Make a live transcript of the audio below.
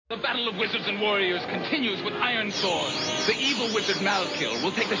The battle of wizards and warriors continues with Iron Sword. The evil wizard Malkil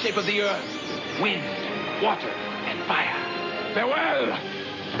will take the shape of the earth, wind, water, and fire. Farewell!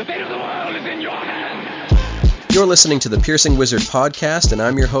 The fate of the world is in your hands! You're listening to the Piercing Wizard podcast, and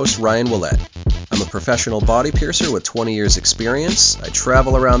I'm your host, Ryan Willett. I'm a professional body piercer with 20 years experience. I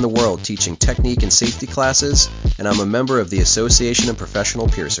travel around the world teaching technique and safety classes, and I'm a member of the Association of Professional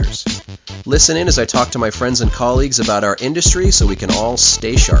Piercers. Listen in as I talk to my friends and colleagues about our industry so we can all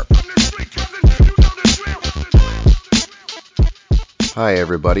stay sharp. Hi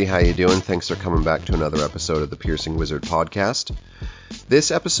everybody, how you doing? Thanks for coming back to another episode of the Piercing Wizard podcast.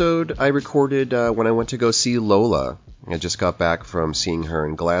 This episode I recorded when I went to go see Lola. I just got back from seeing her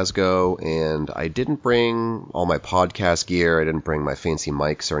in Glasgow, and I didn't bring all my podcast gear. I didn't bring my fancy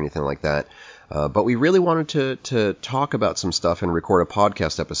mics or anything like that. But we really wanted to talk about some stuff and record a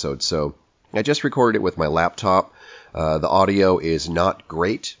podcast episode, so I just recorded it with my laptop. The audio is not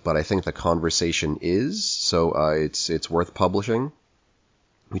great, but I think the conversation is, so it's worth publishing.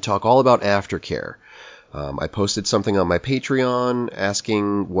 We talk all about aftercare. I posted something on my Patreon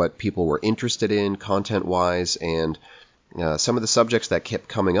asking what people were interested in content-wise, and some of the subjects that kept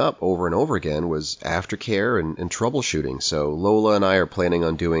coming up over and over again was aftercare and troubleshooting. So Lola and I are planning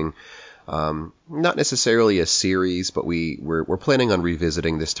on doing not necessarily a series, but we're planning on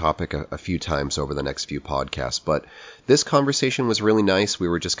revisiting this topic a few times over the next few podcasts. But this conversation was really nice. We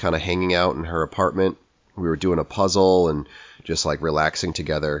were just kind of hanging out in her apartment. We were doing a puzzle and just like relaxing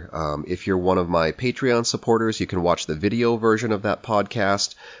together. If you're one of my Patreon supporters, you can watch the video version of that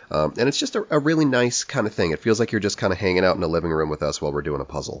podcast. And it's just a really nice kind of thing. It feels like you're just kind of hanging out in the living room with us while we're doing a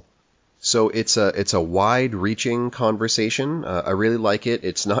puzzle. So it's a wide-reaching conversation. I really like it.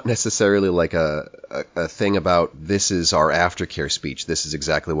 It's not necessarily like a thing about this is our aftercare speech. This is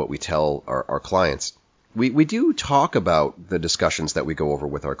exactly what we tell our clients. We do talk about the discussions that we go over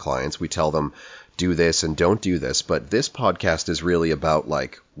with our clients. We tell them, do this and don't do this. But this podcast is really about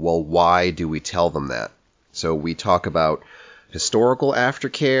like, well, why do we tell them that? So we talk about historical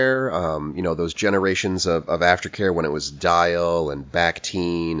aftercare, those generations of aftercare when it was dial and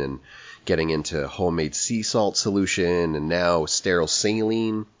Bactine and getting into homemade sea salt solution and now sterile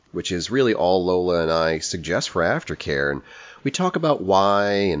saline, which is really all Lola and I suggest for aftercare. And we talk about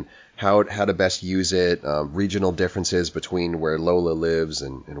why and how to best use it, regional differences between where Lola lives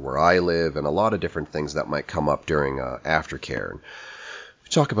and where I live, and a lot of different things that might come up during aftercare. We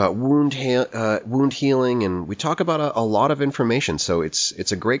talk about wound healing, and we talk about a lot of information. So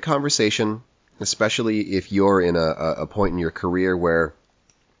it's a great conversation, especially if you're in a point in your career where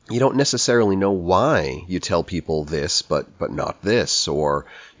you don't necessarily know why you tell people this, but not this, or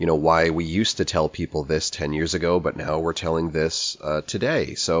why we used to tell people this 10 years ago, but now we're telling this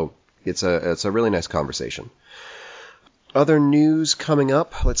today. So it's a really nice conversation. Other news coming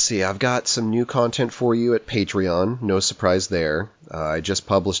up. Let's see. I've got some new content for you at Patreon. No surprise there. I just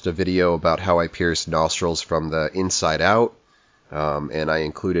published a video about how I pierce nostrils from the inside out. And I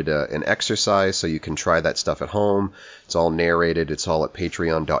included an exercise so you can try that stuff at home. It's all narrated. It's all at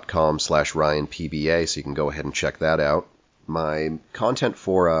patreon.com/RyanPBA, so you can go ahead and check that out. My content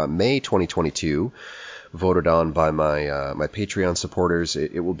for May 2022, voted on by my Patreon supporters,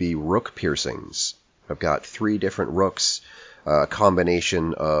 it will be rook piercings. I've got 3 different rooks, a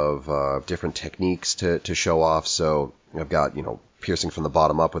combination of different techniques to show off. So I've got, piercing from the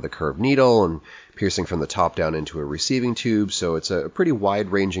bottom up with a curved needle and piercing from the top down into a receiving tube. So it's a pretty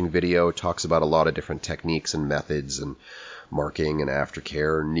wide-ranging video. It talks about a lot of different techniques and methods and marking and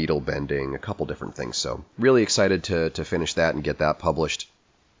aftercare, needle bending, a couple different things. So really excited to finish that and get that published.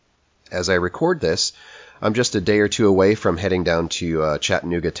 As I record this, I'm just a day or two away from heading down to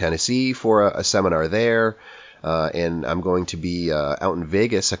Chattanooga, Tennessee for a seminar there. And I'm going to be out in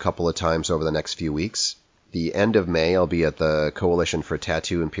Vegas a couple of times over the next few weeks. The end of May, I'll be at the Coalition for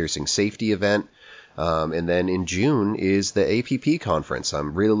Tattoo and Piercing Safety event. And then in June is the APP conference.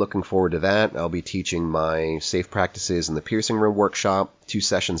 I'm really looking forward to that. I'll be teaching my Safe Practices in the Piercing Room workshop, 2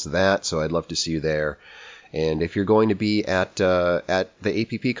 sessions of that, so I'd love to see you there. And if you're going to be at the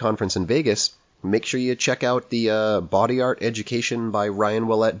APP conference in Vegas, make sure you check out the Body Art Education by Ryan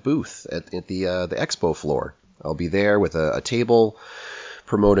Willett booth at the expo floor. I'll be there with a table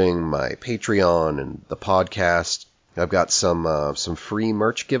promoting my Patreon and the podcast. I've got some free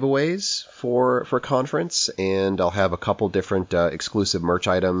merch giveaways for conference, and I'll have a couple different exclusive merch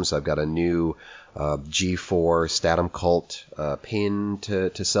items. I've got a new G4 Statum Cult pin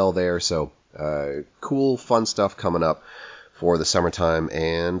to sell there. So cool, fun stuff coming up for the summertime,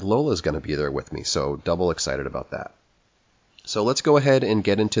 and Lola's going to be there with me, so double excited about that. So let's go ahead and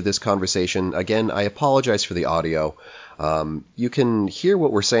get into this conversation. Again, I apologize for the audio. You can hear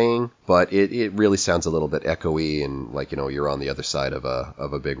what we're saying, but it really sounds a little bit echoey and like, you're on the other side of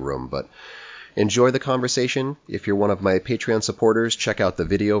a big room. But enjoy the conversation. If you're one of my Patreon supporters, check out the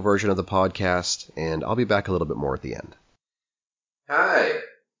video version of the podcast, and I'll be back a little bit more at the end. Hi.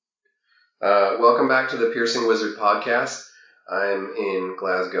 Welcome back to the Piercing Wizard podcast. I'm in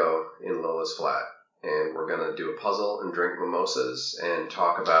Glasgow in Lola's flat, and we're going to do a puzzle and drink mimosas and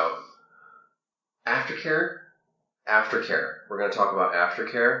talk about aftercare. We're going to talk about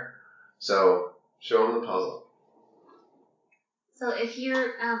aftercare. So, show them the puzzle. So if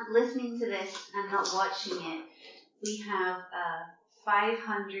you're listening to this and not watching it, we have a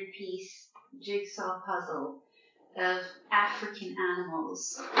 500-piece jigsaw puzzle of African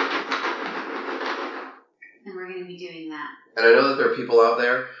animals. And we're going to be doing that. And I know that there are people out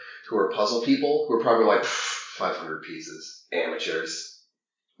there who are puzzle people who are probably like, 500 pieces, amateurs.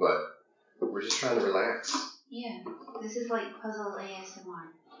 But we're just trying to relax. Yeah, this is like puzzle ASMR.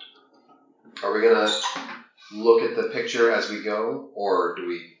 Are we going to look at the picture as we go, or do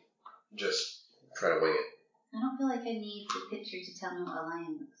we just try to wing it? I don't feel like I need the picture to tell me what a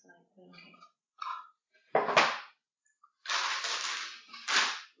lion looks like, but okay.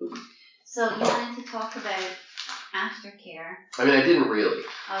 So you wanted to talk about aftercare. I mean, I didn't really,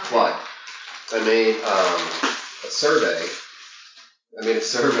 okay. But I made a survey.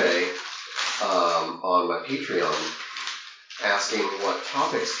 On my Patreon asking what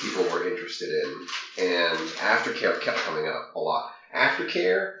topics people were interested in, and aftercare kept coming up a lot.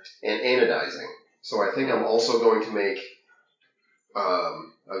 Aftercare and anodizing. So I think I'm also going to make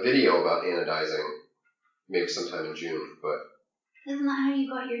a video about anodizing, maybe sometime in June, but... Isn't that how you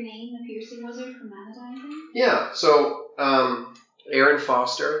got your name, the Piercing Wizard, from anodizing? Yeah, so Aaron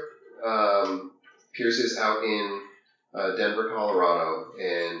Foster pierces out in Denver, Colorado,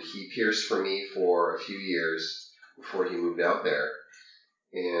 and he pierced for me for a few years before he moved out there.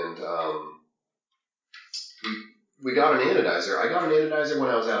 And we got an anodizer. I got an anodizer when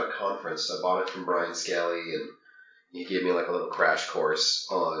I was at a conference. I bought it from Brian Scally, and he gave me like a little crash course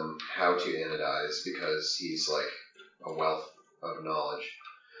on how to anodize because he's like a wealth of knowledge.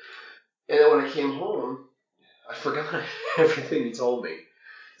 And then when I came home, I forgot everything he told me.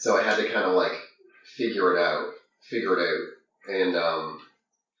 So I had to kind of like figure it out. And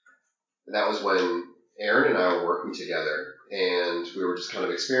that was when Aaron and I were working together, and we were just kind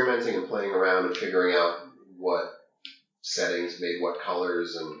of experimenting and playing around and figuring out what settings made what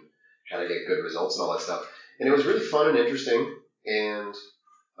colors and how to get good results and all that stuff. And it was really fun and interesting, and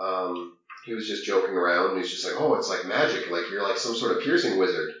he was just joking around, and he's just like, oh, it's like magic, like you're like some sort of piercing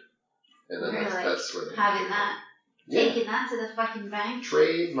wizard. And then that's where having that, taking that to the fucking bank.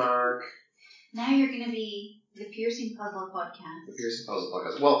 Trademark. Now you're going to be the Piercing Puzzle Podcast. The Piercing Puzzle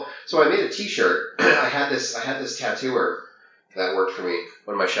Podcast. Well, so I made a T-shirt. I had this tattooer that worked for me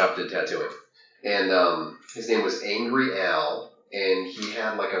when my shop did tattooing, and his name was Angry Al, and he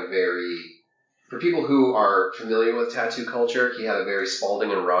had like a very, for people who are familiar with tattoo culture, he had a very Spalding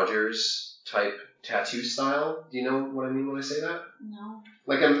and Rogers type tattoo style. Do you know what I mean when I say that? No.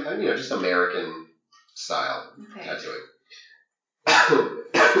 Like just American style tattooing.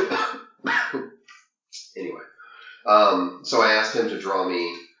 Anyway, so I asked him to draw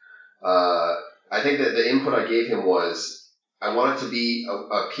me. I think that the input I gave him was, I want it to be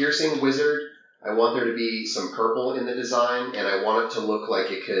a piercing wizard. I want there to be some purple in the design, and I want it to look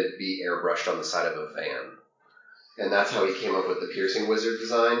like it could be airbrushed on the side of a van. And that's how he came up with the piercing wizard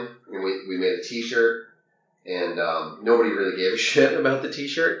design. And we made a T-shirt, and nobody really gave a shit about the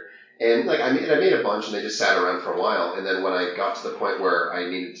T-shirt. And like I made a bunch, and they just sat around for a while. And then when I got to the point where I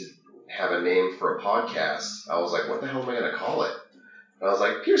needed to have a name for a podcast, I was like, what the hell am I going to call it? And I was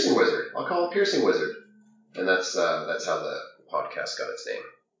like, Piercing Wizard. I'll call it Piercing Wizard. And that's how the podcast got its name.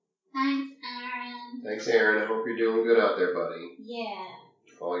 Thanks, Aaron. Thanks, Aaron. I hope you're doing good out there, buddy. Yeah.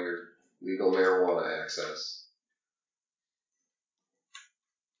 All your legal marijuana access.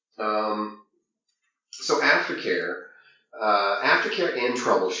 So aftercare and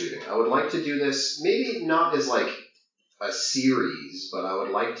troubleshooting. I would like to do this, maybe not as like a series, but I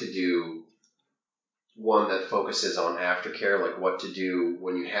would like to do one that focuses on aftercare, like what to do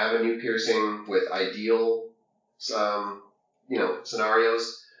when you have a new piercing with ideal,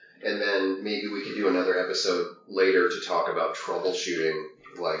 scenarios. And then maybe we could do another episode later to talk about troubleshooting,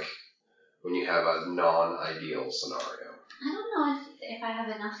 like when you have a non-ideal scenario. I don't know if I have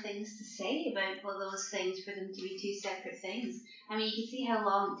enough things to say about all those things for them to be two separate things. I mean, you can see how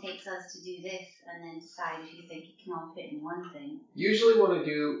long it takes us to do this and then decide if you think it can all fit in one thing. Usually when I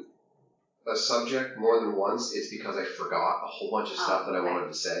do a subject more than once, it's because I forgot a whole bunch of stuff that I wanted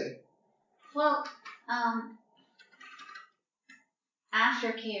to say. Well,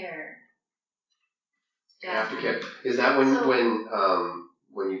 aftercare. Aftercare. Is that when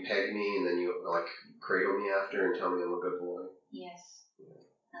you peg me and then you like cradle me after and tell me I'm a good boy? Yes,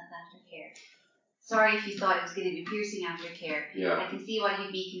 that's aftercare. Sorry if you thought it was going to be piercing aftercare. Yeah. I can see why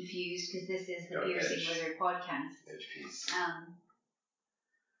you'd be confused because this is the Piercing Wizard podcast. Edge piece.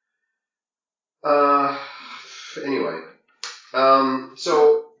 Anyway.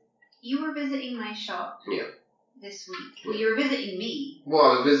 So. You were visiting my shop. Yeah. This week. Well, you were visiting me. Well,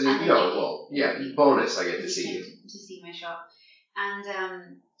 I was visiting. Bonus. I get to see you. To see my shop,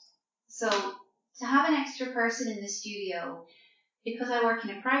 and so to have an extra person in the studio, because I work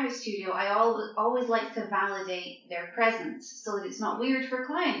in a private studio, I always like to validate their presence so that it's not weird for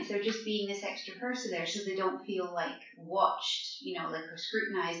clients. They're just being this extra person there, so they don't feel like watched, like or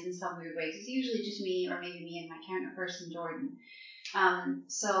scrutinized in some weird way. Because it's usually just me, or maybe me and my counter person Jordan.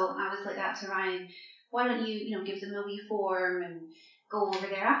 So I was like that to Ryan. Why don't you, give them a wee form and go over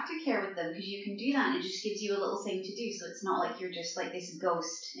their aftercare with them, because you can do that and it just gives you a little thing to do, so it's not like you're just like this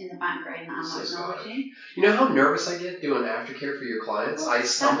ghost in the background that I'm not acknowledging. You know how nervous I get doing aftercare for your clients? Well, I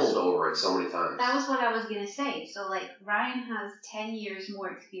stumbled over it so many times. That was what I was going to say. So like Ryan has 10 years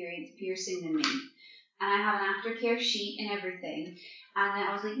more experience piercing than me, and I have an aftercare sheet and everything. And then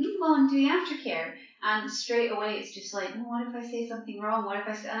I was like, you can go and do the aftercare. And straight away it's just like, what if I say something wrong? What if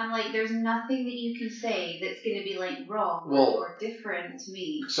I say... And I'm like, there's nothing that you can say that's going to be like wrong or different to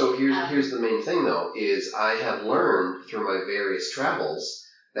me. So here's the main thing though, is I have learned through my various travels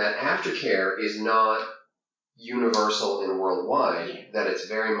that aftercare is not universal and worldwide, that it's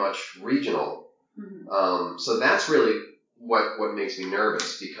very much regional. Mm-hmm. So that's really what makes me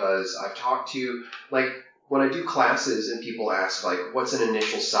nervous, because I've talked to, like, when I do classes and people ask, like, what's an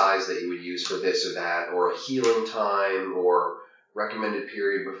initial size that you would use for this or that, or a healing time, or recommended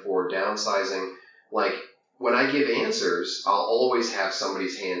period before downsizing, like, when I give answers, I'll always have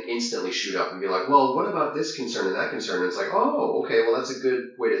somebody's hand instantly shoot up and be like, well, what about this concern and that concern? And it's like, oh, okay, well, that's a good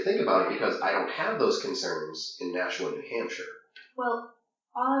way to think about it, because I don't have those concerns in Nashua, New Hampshire. Well,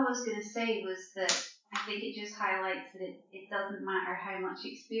 all I was going to say was that I think it just highlights that it doesn't matter how much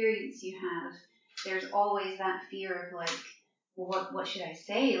experience you have. There's always that fear of like, well, what should I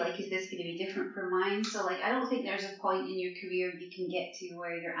say? Like, is this going to be different from mine? So like, I don't think there's a point in your career you can get to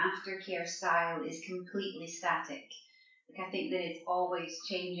where your aftercare style is completely static. Like, I think that it's always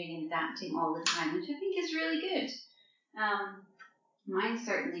changing and adapting all the time, which I think is really good. Mine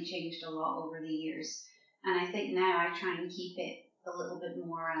certainly changed a lot over the years, and I think now I try and keep it a little bit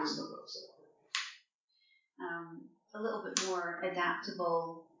more,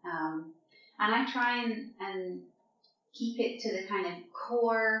 adaptable. And I try and keep it to the kind of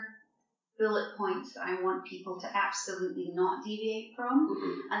core bullet points that I want people to absolutely not deviate from.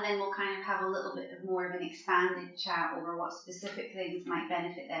 Mm-hmm. And then we'll kind of have a little bit of more of an expanded chat over what specific things might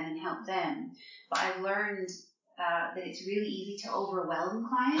benefit them and help them. But I've learned that it's really easy to overwhelm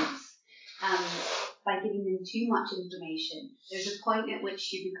clients by giving them too much information. There's a point at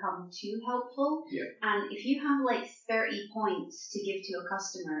which you become too helpful. Yeah. And if you have like 30 points to give to a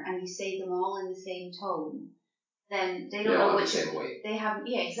customer and you say them all in the same tone, then they don't know which they have.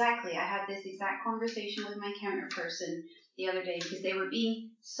 Yeah, exactly. I had this exact conversation with my counter person the other day because they were being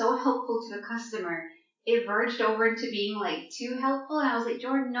so helpful to the customer. It verged over into being like too helpful, and I was like,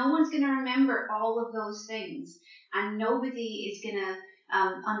 Jordan, no one's going to remember all of those things, and nobody is going to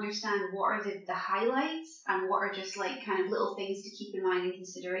understand what are the highlights and what are just like kind of little things to keep in mind and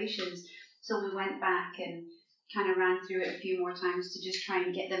considerations. So we went back and kind of ran through it a few more times to just try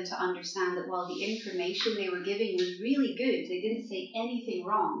and get them to understand that while the information they were giving was really good, they didn't say anything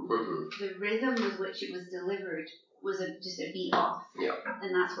wrong. Mm-hmm. The rhythm with which it was delivered was just a beat off. Yeah.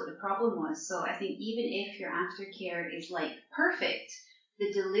 And that's what the problem was. So I think even if your aftercare is like perfect,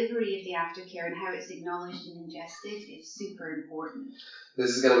 the delivery of the aftercare and how it's acknowledged and ingested is super important.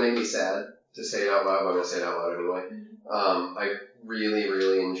 This is going to make me sad to say it out loud, but I'm going to say it out loud anyway. Mm-hmm. I really,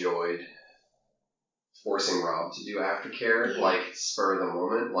 really enjoyed forcing Rob to do aftercare, like spur of the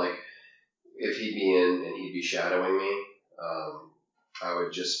moment. Like if he'd be in and he'd be shadowing me, I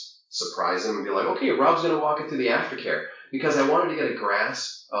would just surprise him and be like, okay, Rob's going to walk into the aftercare, because I wanted to get a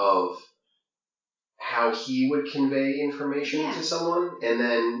grasp of how he would convey information to someone and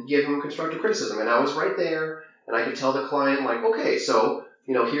then give him constructive criticism. And I was right there, and I could tell the client, like, okay, so,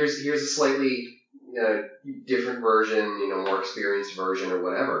 here's a slightly different version, more experienced version or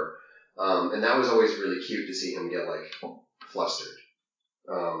whatever. And that was always really cute to see him get, like, flustered.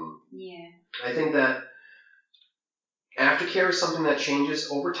 I think that aftercare is something that changes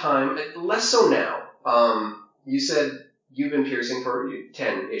over time, less so now. You said you've been piercing for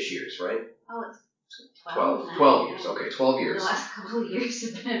 10-ish years, right? Oh, it's 12 now. 12 years. Okay, 12 years. The last couple of years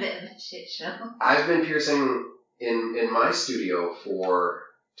have been a bit of a shit show. I've been piercing in my studio for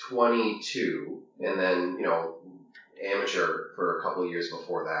 22, and then, amateur for a couple of years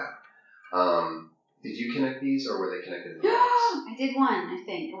before that. Did you connect these, or were they connected in the box? I did one, I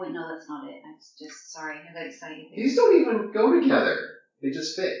think. Oh wait, no, that's not it. I was just, sorry, I got excited there. These don't even go together. They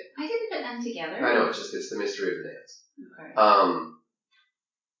just fit. I didn't put them together. I know, it's the mystery of the dance. Okay.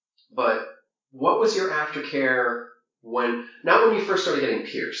 But what was your aftercare not when you first started getting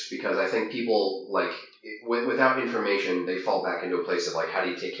pierced, because I think people, without information, they fall back into a place of, how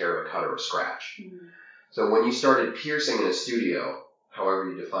do you take care of a cut or a scratch? Mm-hmm. So when you started piercing in a studio, however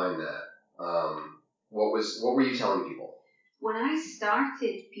you define that, what were you telling people? When I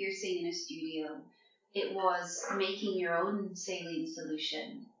started piercing in a studio, it was making your own saline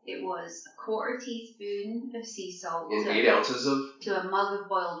solution. It was a quarter teaspoon of sea salt in 8 ounces of to a mug of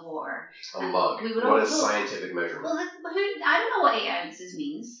boiled water. A mug. What is scientific measurement? Well, I don't know what 8 ounces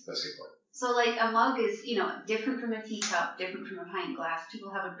means. That's a good point. So, a mug is, different from a teacup, different from a pint glass.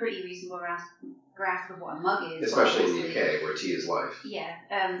 People have a pretty reasonable grasp of what a mug is. Especially in the UK, where tea is life. Yeah,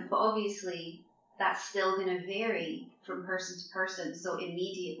 but obviously that's still going to vary from person to person. So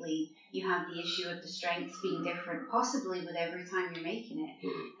immediately you have the issue of the strengths being different, possibly with every time you're making it.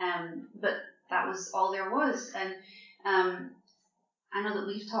 Mm-hmm. But that was all there was. And I know that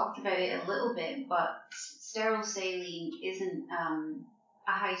we've talked about it a little bit, but sterile saline isn't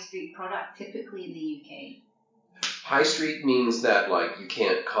a high street product typically in the UK. High street means that, you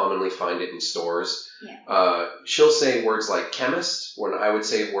can't commonly find it in stores. Yeah. She'll say words like chemist, when I would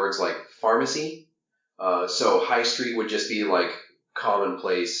say words like pharmacy. So high street would just be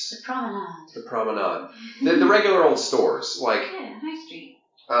commonplace. The promenade. The promenade. the regular old stores. Yeah, high street.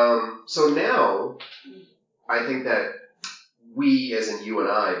 So now, I think that we, as in you and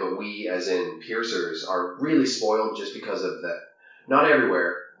I, but we, as in piercers, are really spoiled just because of that. Not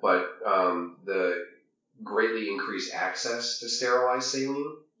everywhere, but the greatly increased access to sterilized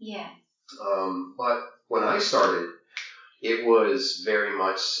saline. Yeah. But when I started, it was very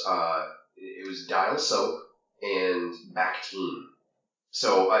much, it was dial soap and Bactine.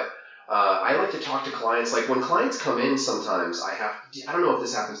 So I like to talk to clients, when clients come in sometimes, I don't know if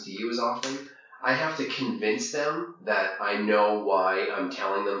this happens to you as often, I have to convince them that I know why I'm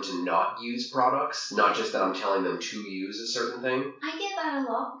telling them to not use products, not just that I'm telling them to use a certain thing. I get that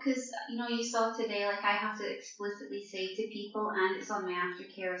a lot because, you saw today, I have to explicitly say to people, and it's on my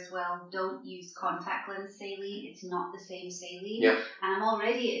aftercare as well, don't use contact lens saline. It's not the same saline. Yep. And I'm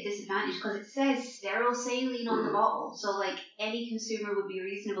already at a disadvantage because it says sterile saline on the bottle. So, any consumer would be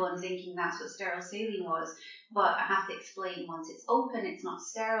reasonable in thinking that's what sterile saline was. But I have to explain once it's open, it's not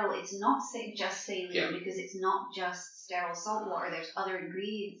sterile. It's not just saline because it's not just sterile salt water. There's other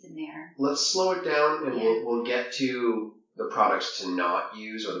ingredients in there. Let's slow it down and we'll get to the products to not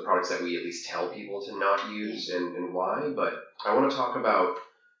use, or the products that we at least tell people to not use and why. But I want to talk about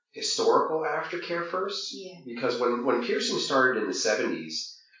historical aftercare first. Yeah. Because when piercing started in the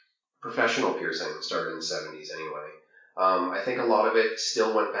 70s, professional piercing started in the 70s anyway, I think a lot of it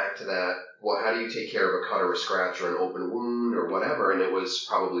still went back to that, well, how do you take care of a cut or a scratch or an open wound or whatever? And it was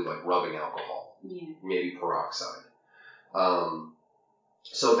probably rubbing alcohol. Yeah. Maybe peroxide.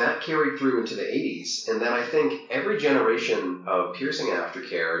 So that carried through into the 80s. And then I think every generation of piercing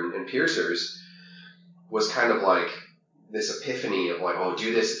aftercare and piercers was kind of this epiphany of oh,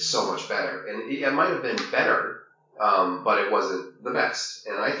 do this, it's so much better. And it might have been better, but it wasn't the best.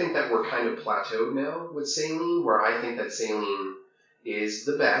 And I think that we're kind of plateaued now with saline, where I think that saline is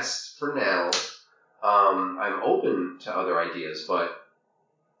the best for now. I'm open to other ideas, but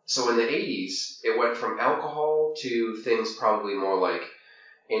so in the 80s, it went from alcohol to things probably more like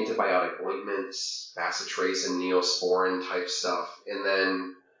antibiotic ointments, bacitracin and neosporin type stuff. And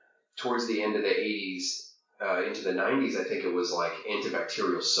then towards the end of the 80s, into the 90s, I think it was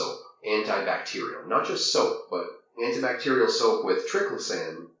antibacterial soap. Antibacterial. Not just soap, but antibacterial soap with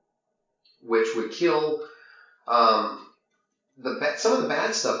triclosan, which would kill some of the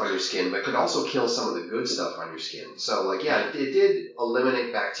bad stuff on your skin, but could also kill some of the good stuff on your skin. So, it did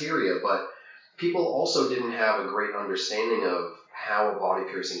eliminate bacteria, but people also didn't have a great understanding of how a body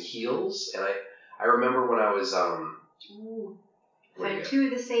piercing heals. And I remember when I was... Found two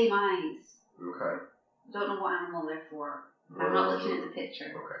of the same eyes. Okay. Don't know what animal they're for. I'm not looking at the picture.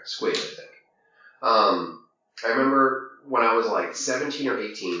 Okay. Squid, I think. I remember when I was 17 or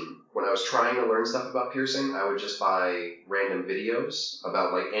 18, when I was trying to learn stuff about piercing, I would just buy random videos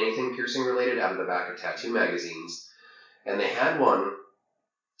about anything piercing related out of the back of tattoo magazines. And they had one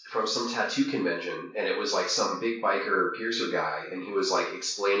from some tattoo convention, and it was like some big biker piercer guy, and he was like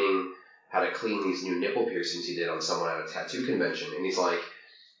explaining how to clean these new nipple piercings he did on someone at a tattoo convention. And he's like,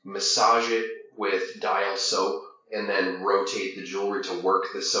 massage it with dial soap and then rotate the jewelry to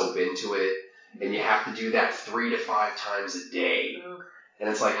work the soap into it. And you have to do that 3 to 5 times a day. And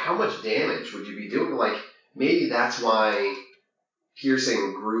it's like, how much damage would you be doing? Like, maybe that's why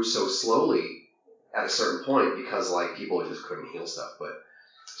piercing grew so slowly at a certain point, because like people just couldn't heal stuff. But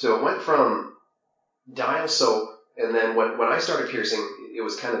so it went from dial soap, and then when I started piercing, it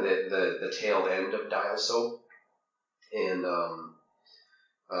was kind of the tail end of dial soap, and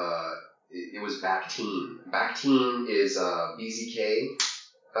it was Bactine. Bactine is BZK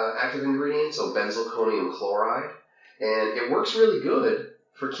active ingredient, so benzalkonium chloride, and it works really good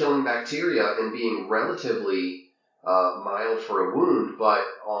for killing bacteria and being relatively mild for a wound, but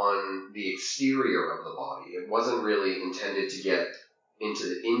on the exterior of the body. It wasn't really intended to get into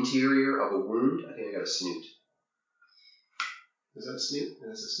the interior of a wound. I think I got a snoot. Is that a snoot?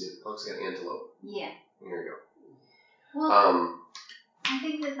 That's a snoot. It looks like an antelope. Yeah. Here you go. Well, I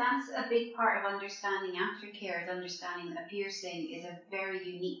think that's a big part of understanding aftercare, is understanding that a piercing is a very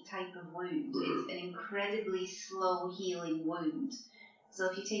unique type of wound. Mm-hmm. It's an incredibly slow healing wound. So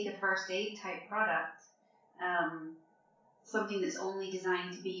if you take a first aid type product, something that's only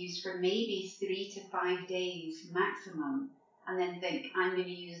designed to be used for maybe 3 to 5 days maximum, and then think, I'm going to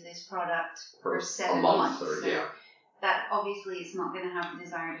use this product for 7 months. Or, yeah. That obviously is not going to have the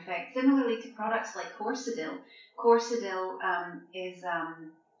desired effect. Similarly to products like Corsadil. Corsadil is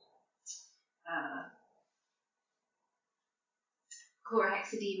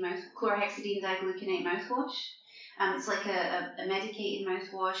chlorhexidine digluconate mouthwash. It's like a medicated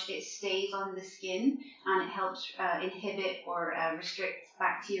mouthwash. It stays on the skin and it helps inhibit or restrict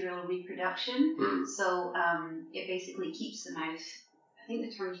bacterial reproduction. Mm. So it basically keeps the mouth, I think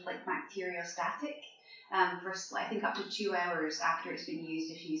the term's like bacteriostatic, for I think up to 2 hours after it's been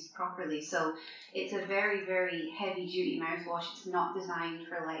used if used properly. So it's a very, very heavy duty mouthwash. It's not designed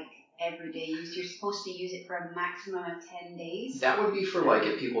for like everyday use. You're supposed to use it for a maximum of 10 days. That would be for like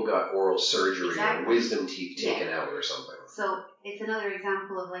if people got oral surgery Exactly. or wisdom teeth taken out or something. So it's another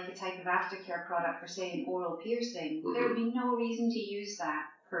example of like a type of aftercare product for, say, an oral piercing. Mm-hmm. There would be no reason to use that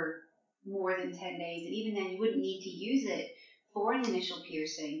for more than 10 days. And even then, you wouldn't need to use it for an initial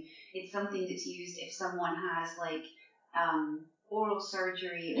piercing. It's something that's used if someone has like oral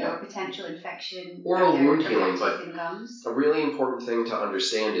surgery or potential infection. Oral wound healing, teeth and gums. A really important thing to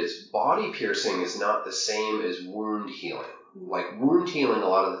understand is body piercing is not the same as wound healing. Mm-hmm. Like wound healing, a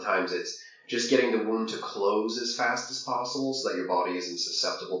lot of the times it's just getting the wound to close as fast as possible so that your body isn't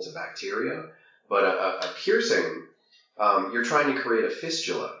susceptible to bacteria. But a piercing, you're trying to create a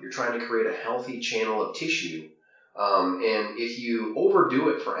fistula. You're trying to create a healthy channel of tissue. And if you overdo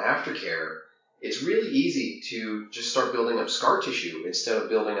it for aftercare, it's really easy to just start building up scar tissue instead of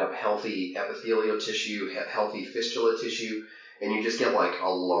building up healthy epithelial tissue, healthy fistula tissue, and you just get like a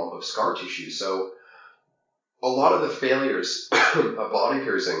lump of scar tissue. So a lot of the failures of body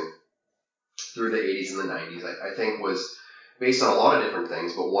piercing through the 80s and the 90s, I think, was based on a lot of different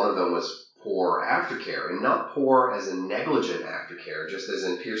things, but one of them was poor aftercare, and not poor as in negligent aftercare, just as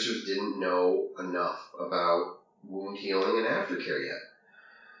in piercers didn't know enough about wound healing and aftercare yet.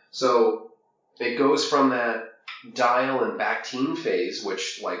 So it goes from that dial and Bactine phase,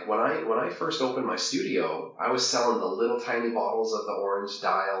 which like when I first opened my studio, I was selling the little tiny bottles of the orange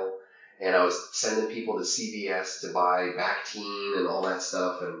dial, and I was sending people to CVS to buy Bactine and all that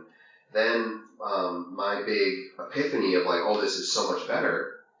stuff. And then my big epiphany of like, oh, this is so much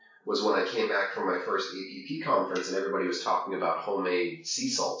better, was when I came back from my first APP conference and everybody was talking about homemade sea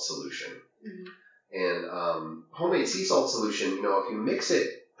salt solution. Mm-hmm. And homemade sea salt solution, you know, if you mix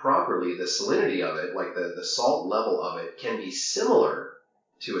it properly, the salinity of it, like the salt level of it, can be similar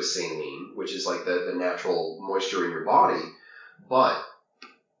to a saline, which is like the natural moisture in your body, but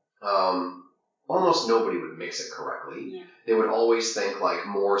almost nobody would mix it correctly. Yeah. They would always think like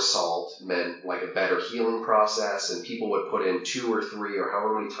more salt meant like a better healing process, and people would put in 2 or 3 or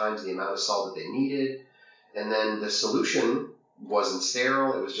however many times the amount of salt that they needed, and then the solution wasn't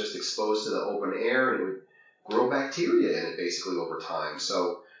sterile, it was just exposed to the open air, and it would grow bacteria in it basically over time.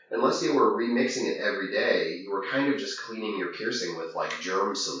 So unless you were remixing it every day, you were kind of just cleaning your piercing with like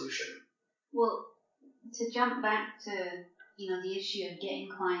germ solution. Well, to jump back to, you know, the issue of getting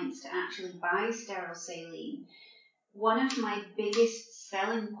clients to actually buy sterile saline, one of my biggest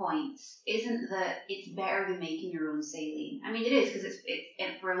selling points isn't that it's better than making your own saline. I mean, it is, because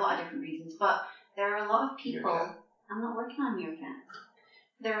it's for a lot of different reasons, but there are a lot of people... I'm not working on Meerkat.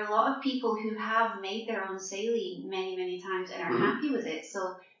 there are a lot of people who have made their own saline many, many times and are happy with it.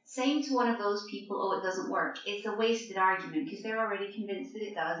 So saying to one of those people, oh, it doesn't work, it's a wasted argument because they're already convinced that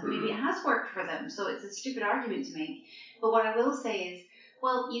it does. Maybe it has worked for them, so it's a stupid argument to make. But what I will say is,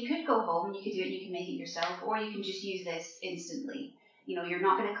 well, you could go home and you could do it and you can make it yourself, or you can just use this instantly. You know, you're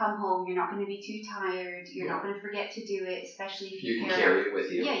not going to come home, you're not going to be too tired, you're not going to forget to do it, especially if you can carry it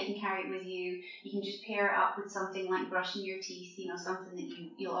with you. Yeah, you can carry it with you. You can just pair it up with something like brushing your teeth, you know, something that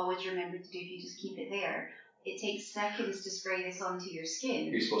you'll always remember to do if you just keep it there. It takes seconds to spray this onto your skin.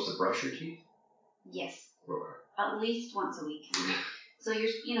 Are you supposed to brush your teeth? Yes. Okay. At least once a week. So you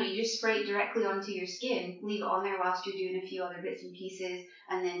just spray it directly onto your skin, leave it on there whilst you're doing a few other bits and pieces,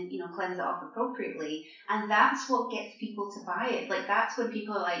 and then, cleanse it off appropriately. And that's what gets people to buy it. Like, that's when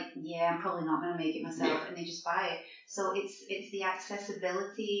people are like, yeah, I'm probably not going to make it myself, and they just buy it. So it's the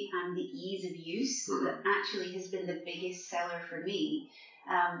accessibility and the ease of use that actually has been the biggest seller for me.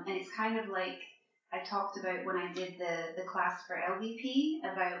 And it's kind of like I talked about when I did the class for LVP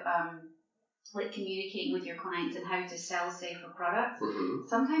about like communicating with your clients and how to sell safer products.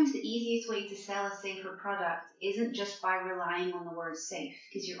 Sometimes the easiest way to sell a safer product isn't just by relying on the word safe,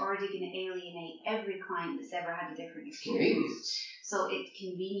 because you're already going to alienate every client that's ever had a different experience. Convenience. So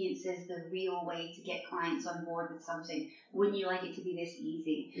convenience is the real way to get clients on board with something. Wouldn't you like it to be this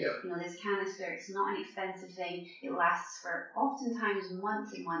easy? Yeah. This canister, it's not an expensive thing. It lasts for oftentimes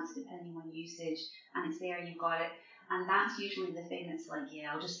months and months depending on usage, and it's there, you've got it. And that's usually the thing that's like,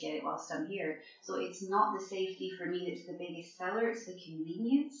 yeah, I'll just get it whilst I'm here. So it's not the safety for me that's the biggest seller, it's the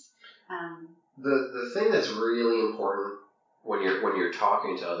convenience. The thing that's really important when you're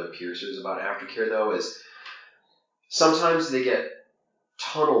talking to other piercers about aftercare, though, is sometimes they get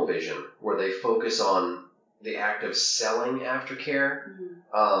tunnel vision where they focus on the act of selling aftercare.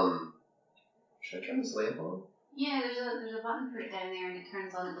 Should I turn this lamp on? Yeah, there's a button for it down there and it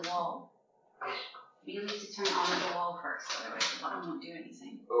turns on at the wall. But you'll need to turn it on at the wall first, otherwise the button won't do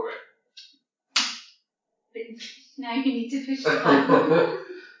anything. Okay. But now you need to push the button.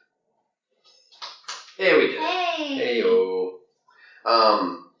 Hey, we did it. Hey! Heyo.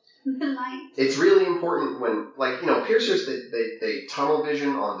 The light. It's really important when, piercers, they tunnel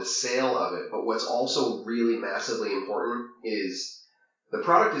vision on the sale of it, but what's also really massively important is the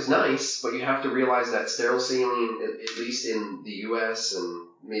product is nice, but you have to realize that sterile saline, at least in the US and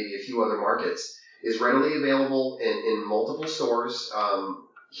maybe a few other markets, is readily available in multiple stores.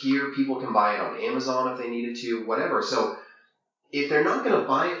 Here, people can buy it on Amazon if they needed to, whatever. So if they're not going to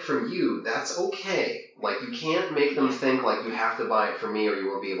buy it from you, that's okay. Like, you can't make them think like you have to buy it from me or you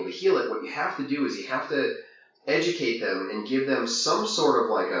won't be able to heal it. What you have to do is you have to educate them and give them some sort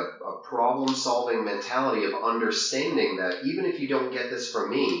of like a problem-solving mentality of understanding that even if you don't get this from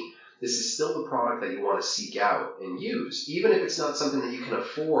me, this is still the product that you want to seek out and use. Even if it's not something that you can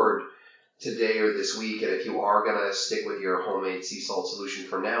afford today or this week, and if you are going to stick with your homemade sea salt solution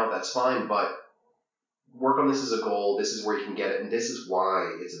for now, that's fine, but work on this as a goal. This is where you can get it, and this is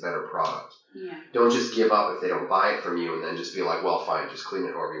why it's a better product. Yeah. Don't just give up if they don't buy it from you and then just be like, well, fine, just clean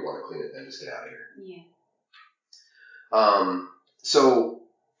it however you want to clean it, then just get out of here. Yeah. So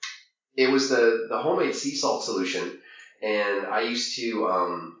it was the homemade sea salt solution, and I used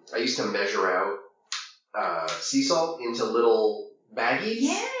to measure out sea salt into little baggies.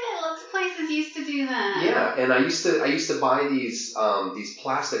 Yeah, lots of places used to do that. Yeah, and I used to buy these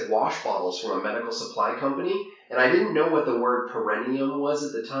plastic wash bottles from a medical supply company, and I didn't know what the word perineum was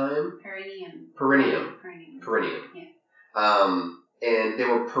at the time. Perineum. Yeah. And they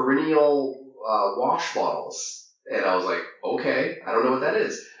were perennial wash bottles, and I was like, okay, I don't know what that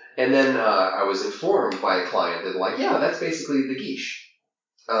is. And then I was informed by a client that like, yeah, that's basically the guiche,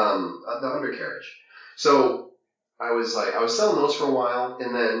 the undercarriage. So I was selling those for a while,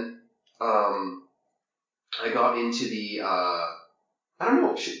 and then I got into the I don't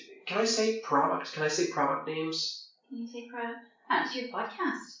know. Can I say product? Can I say product names? Can you say product? Oh, it's your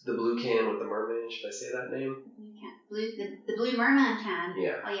podcast. The blue can with the merman. Should I say that name? The blue merman can.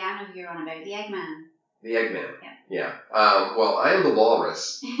 Yeah. Oh yeah, I know who you're on about. The Eggman. The Eggman. Yeah. Well, I am the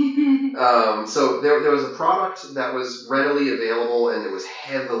walrus. So there was a product that was readily available and it was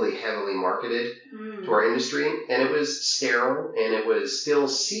heavily, heavily marketed to our industry, and it was sterile and it was still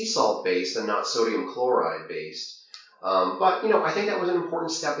sea salt based and not sodium chloride based. But I think that was an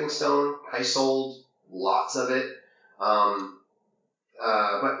important stepping stone. I sold lots of it. But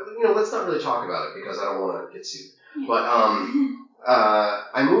let's not really talk about it because I don't want to get sued. Yeah. But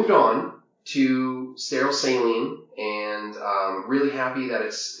I moved on to sterile saline, and really happy that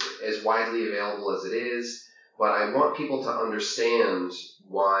it's as widely available as it is. But I want people to understand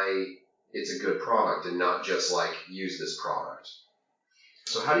why it's a good product and not just like use this product.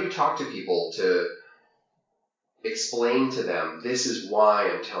 So how do you talk to people to explain to them, this is why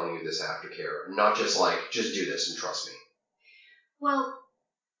I'm telling you this aftercare, not just like, just do this and trust me? Well,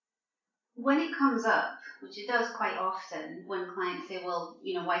 when it comes up, which it does quite often, when clients say, well,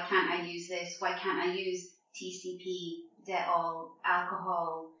 why can't I use this? Why can't I use TCP, Dettol,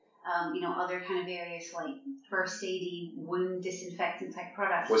 alcohol, other kind of various like first aid wound disinfectant type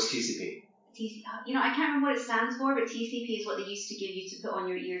products. What's TCP? I can't remember what it stands for, but TCP is what they used to give you to put on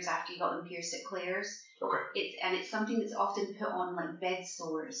your ears after you got them pierced at Claire's. Okay. It's something that's often put on like bed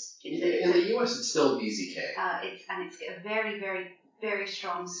sores. In the US, it's still BZK. It's got a very, very, very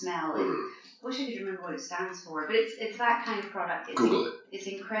strong smell. Mm-hmm. I wish I could remember what it stands for, but it's that kind of product. Google it. It's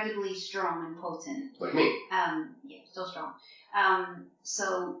incredibly strong and potent. Like me. Yeah, still strong.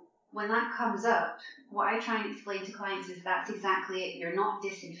 So when that comes up, what I try and explain to clients is that's exactly it. You're not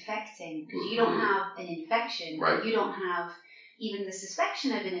disinfecting because you don't have an infection. Right. You don't have even the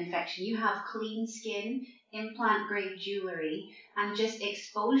suspicion of an infection. You have clean skin, implant grade jewelry, and just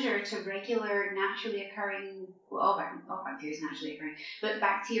exposure to regular naturally occurring, all bacteria is naturally occurring, but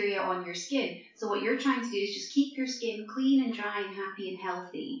bacteria on your skin. So what you're trying to do is just keep your skin clean and dry and happy and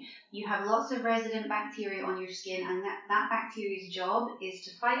healthy. You have lots of resident bacteria on your skin, and that bacteria's job is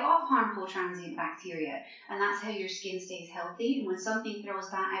to fight off harmful transient bacteria, and that's how your skin stays healthy. And when something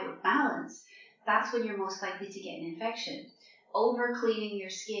throws that out of balance, that's when you're most likely to get an infection. Over cleaning your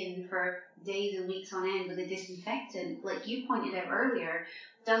skin for days and weeks on end with a disinfectant, like you pointed out earlier,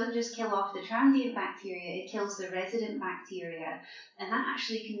 doesn't just kill off the transient bacteria, it kills the resident bacteria, and that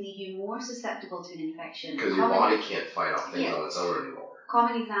actually can leave you more susceptible to an infection. Because your body can't fight off things on its own anymore.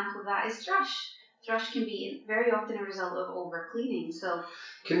 Common example of that is thrush. Thrush can be very often a result of over cleaning. So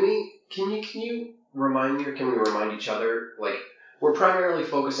can you remind me, or can we remind each other, like, we're primarily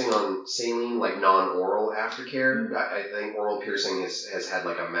focusing on saline, like non-oral aftercare. Mm-hmm. I think oral piercing has had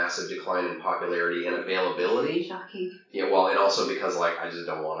like a massive decline in popularity and availability. Shocking. Yeah, well, and also because like I just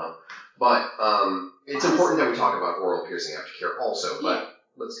don't want to. But it's important that we talk about oral piercing aftercare also. But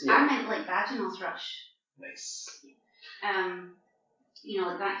I meant like vaginal thrush. Nice.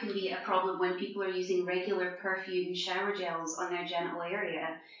 That can be a problem when people are using regular perfume shower gels on their genital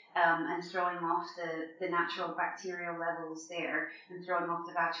area. And throwing off the natural bacterial levels there and throwing off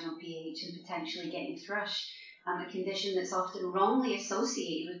the vaginal pH and potentially getting thrush, a condition that's often wrongly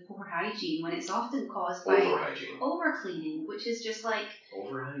associated with poor hygiene when it's often caused by over-cleaning, which is just like...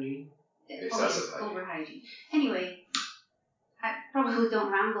 Over-hygiene? Excessive hygiene. Over-hygiene. Anyway, I probably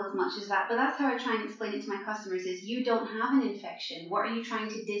don't ramble as much as that, but that's how I try and explain it to my customers is you don't have an infection. What are you trying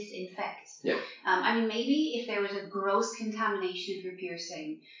to disinfect? Yeah. Maybe if there was a gross contamination of your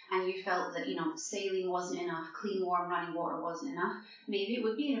piercing and you felt that, saline wasn't enough, clean, warm, running water wasn't enough, maybe it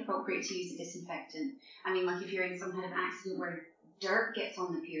would be inappropriate to use a disinfectant. Like if you're in some kind of accident where dirt gets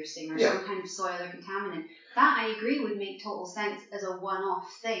on the piercing or some kind of soil or contaminant, that I agree would make total sense as a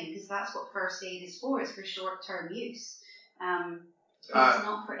one-off thing because that's what first aid is for. It's for short-term use. It's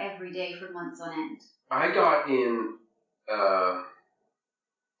not for every day for months on end. I got in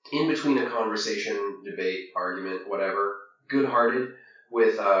between a conversation, debate, argument, whatever, good-hearted,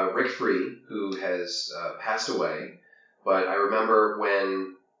 with Rick Free, who has passed away. But I remember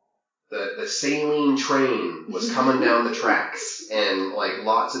when the saline train was coming down the tracks, and like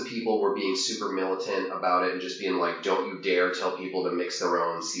lots of people were being super militant about it and just being like, "Don't you dare tell people to mix their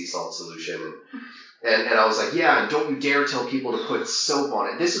own sea salt solution." And I was like, "Yeah, don't you dare tell people to put soap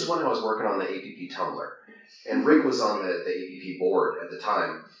on it." This is when I was working on the APP tumbler. And Rick was on the APP board at the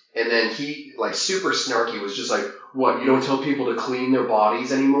time. And then he, like, super snarky, was just like, "What, you don't tell people to clean their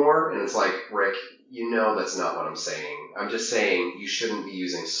bodies anymore?" And it's like, Rick, that's not what I'm saying. I'm just saying you shouldn't be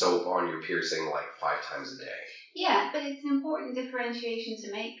using soap on your piercing like 5 times a day. Yeah, but it's an important differentiation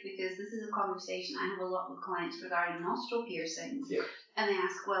to make because this is a conversation I have a lot with clients regarding nostril piercings. Yeah. And they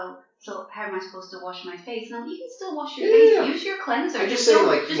ask, well, so how am I supposed to wash my face? Now, you can still wash your face. Yeah. Use your cleanser. I just say,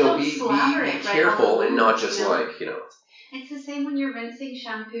 like, be careful right and not just It's the same when you're rinsing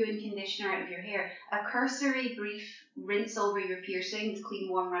shampoo and conditioner out of your hair. A cursory, brief rinse over your piercing with clean,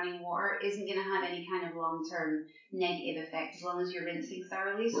 warm, running water isn't going to have any kind of long-term negative effect as long as you're rinsing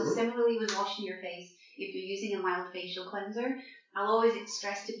thoroughly. So similarly with washing your face, if you're using a mild facial cleanser, I'll always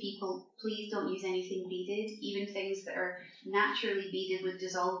stress to people, please don't use anything beaded, even things that are naturally beaded with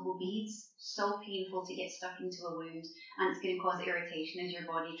dissolvable beads. So painful to get stuck into a wound, and it's going to cause irritation as your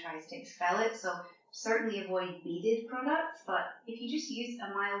body tries to expel it. So certainly avoid beaded products, but if you just use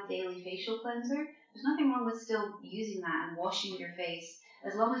a mild daily facial cleanser, there's nothing wrong with still using that and washing your face.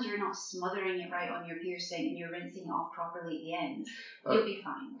 As long as you're not smothering it right on your piercing and you're rinsing it off properly at the end, you'll be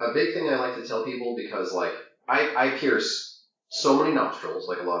fine. A big thing I like to tell people, because like I pierce so many nostrils,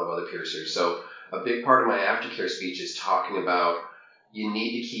 like a lot of other piercers. So a big part of my aftercare speech is talking about you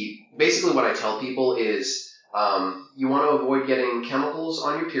need to keep, basically what I tell people is you want to avoid getting chemicals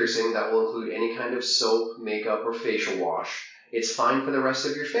on your piercing. That will include any kind of soap, makeup, or facial wash. It's fine for the rest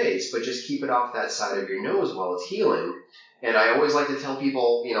of your face, but just keep it off that side of your nose while it's healing. And I always like to tell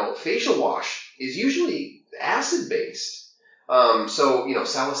people, facial wash is usually acid-based. So,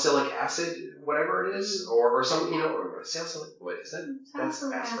 salicylic acid, whatever it is, or some, or salicylic, what is that?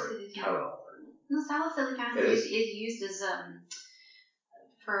 Salicylic That's acid aspirin. is Tylenol. no, salicylic acid is used as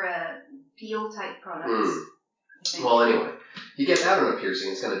for peel type products. Well, anyway, you get that on a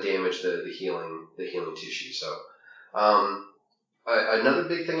piercing, it's going to damage the healing tissue. So, another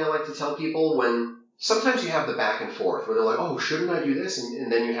big thing I like to tell people, when sometimes you have the back and forth where they're like, oh, shouldn't I do this?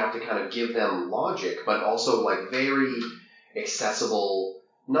 And then you have to kind of give them logic, but also like very accessible,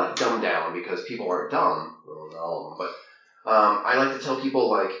 not dumbed down because people aren't dumb, well, not all of them, but I like to tell people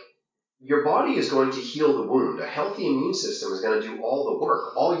like, your body is going to heal the wound. A healthy immune system is going to do all the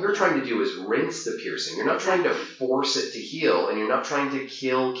work. All you're trying to do is rinse the piercing. You're not trying to force it to heal, and you're not trying to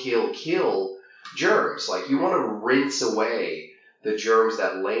kill germs. Like, you want to rinse away the germs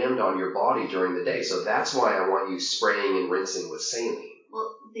that land on your body during the day. So that's why I want you spraying and rinsing with saline.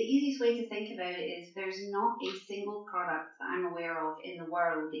 Well, the easiest way to think about it is there's not a single product that I'm aware of in the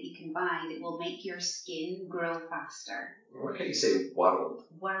world that you can buy that will make your skin grow faster. Why can't you say world?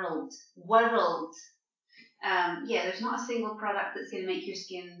 World. There's not a single product that's going to make your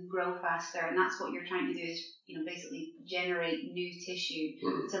skin grow faster, and that's what you're trying to do is, basically generate new tissue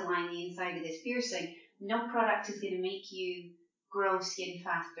to line the inside of this piercing. No product is going to make you grow skin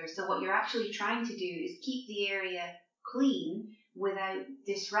faster. So what you're actually trying to do is keep the area clean without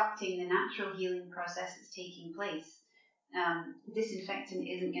disrupting the natural healing process that's taking place. Disinfectant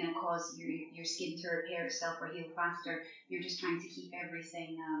isn't going to cause your skin to repair itself or heal faster. You're just trying to keep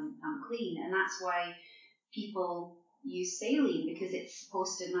everything clean, and that's why people use saline, because it's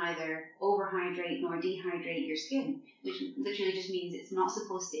supposed to neither overhydrate nor dehydrate your skin, which literally just means it's not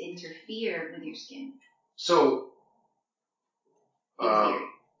supposed to interfere with your skin. So,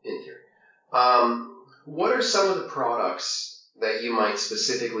 in theory, what are some of the products that you might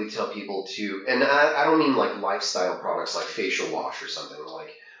specifically tell people to, and I don't mean like lifestyle products like facial wash or something,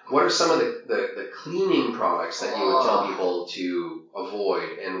 like what are some of the cleaning products that you would tell people to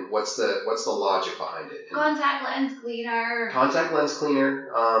avoid, and what's the logic behind it? Contact lens cleaner.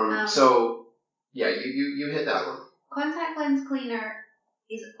 So yeah, you hit that one. Contact lens cleaner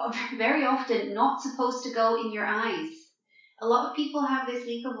is very often not supposed to go in your eyes. A lot of people have this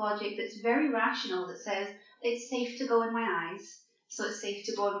leap of logic that's very rational that says it's safe to go in my eyes, so it's safe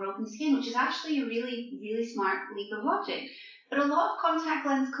to go on broken skin, which is actually a really, really smart leap of logic. But a lot of contact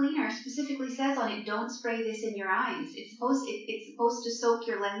lens cleaner specifically says on it, don't spray this in your eyes. It's supposed to soak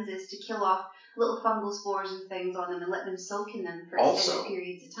your lenses to kill off little fungal spores and things on them and let them soak in them for extended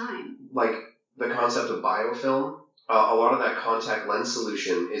periods of time. Like the concept of biofilm, a lot of that contact lens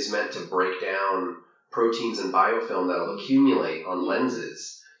solution is meant to break down proteins and biofilm that'll accumulate on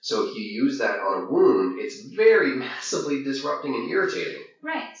lenses. So if you use that on a wound, it's very massively disrupting and irritating.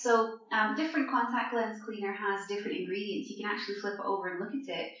 Right. So different contact lens cleaner has different ingredients. You can actually flip it over and look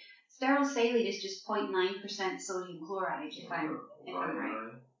at it. Sterile saline is just 0.9% sodium chloride, if I'm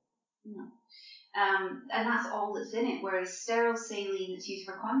right. No. And that's all that's in it. Whereas sterile saline that's used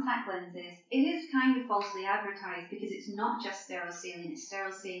for contact lenses, it is kind of falsely advertised because it's not just sterile saline. It's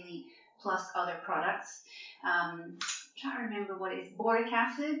sterile saline plus other products. I'm trying to remember what it is. Boric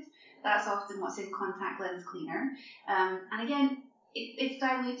acid. That's often what's in contact lens cleaner. And again, it's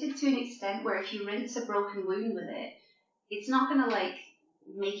diluted to an extent where if you rinse a broken wound with it, it's not going to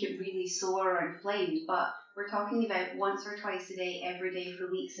make it really sore or inflamed, but we're talking about once or twice a day, every day for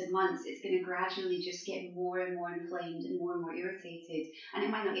weeks and months. It's going to gradually just get more and more inflamed and more irritated. And it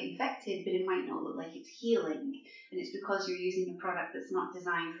might not get infected, but it might not look like it's healing. And it's because you're using a product that's not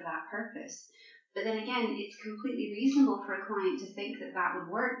designed for that purpose. But then again, it's completely reasonable for a client to think that would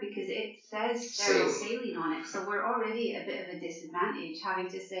work because it says sterile saline on it. So we're already at a bit of a disadvantage having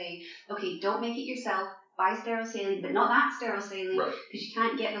to say, okay, don't make it yourself. Buy sterile saline, but not that sterile saline, because you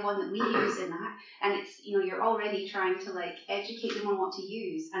can't get the one that we use in that. And it's, you're already trying to educate them on what to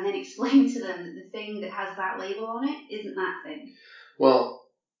use and then explain to them that the thing that has that label on it isn't that thing. Well,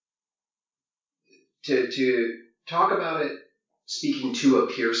 to talk about it speaking to a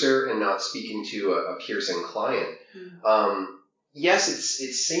piercer and not speaking to a piercing client, yes,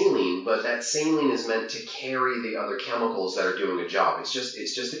 it's saline, but that saline is meant to carry the other chemicals that are doing a job. It's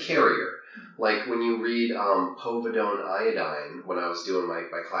just a carrier. Like when you read povidone iodine, when I was doing my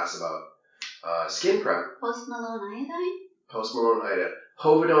class about skin prep. Post Malone iodine? Post Malone iodine.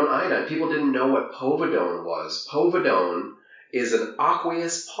 Povidone iodine. People didn't know what povidone was. Povidone is an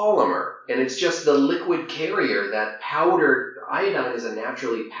aqueous polymer, and it's just the liquid carrier that powdered. Iodine is a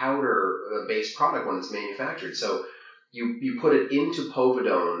naturally powder-based product when it's manufactured. So you put it into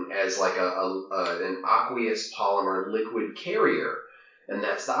povidone as like an aqueous polymer liquid carrier, and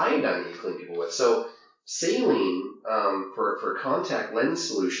that's the iodine you clean people with. So saline for contact lens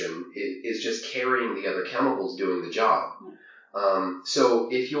solution is just carrying the other chemicals doing the job. So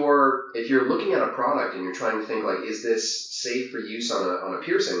if you're looking at a product and you're trying to think like, is this safe for use on a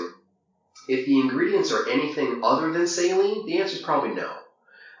piercing? If the ingredients are anything other than saline, the answer is probably no.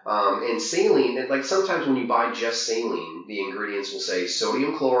 And saline, like sometimes when you buy just saline, the ingredients will say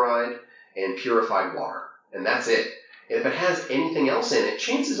sodium chloride and purified water, and that's it. And if it has anything else in it,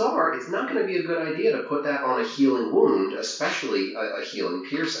 chances are it's not going to be a good idea to put that on a healing wound, especially a healing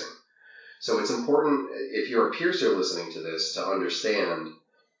piercing. So it's important, if you're a piercer listening to this, to understand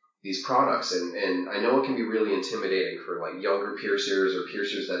these products. And I know it can be really intimidating for like younger piercers or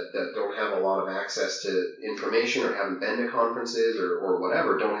piercers that don't have a lot of access to information or haven't been to conferences or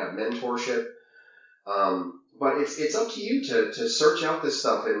whatever, don't have mentorship. But it's up to you to search out this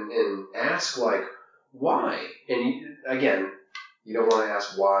stuff and ask like, why? And again, you don't want to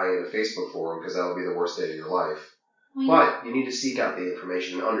ask why in a Facebook forum because that'll be the worst day of your life. But you need to seek out the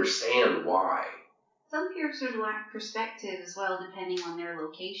information and understand why. Some piercers lack perspective as well, depending on their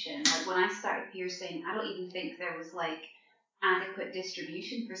location. Like when I started piercing, I don't even think there was like adequate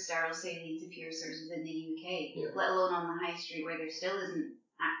distribution for sterile saline to piercers within the UK, let alone on the high street where there still isn't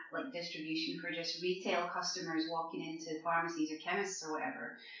like distribution for just retail customers walking into pharmacies or chemists or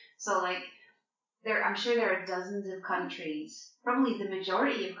whatever. So like I'm sure there are dozens of countries, probably the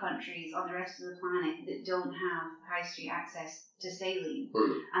majority of countries on the rest of the planet that don't have high street access to saline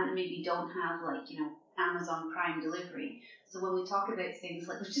and that maybe don't have like, Amazon Prime delivery. So when we talk about things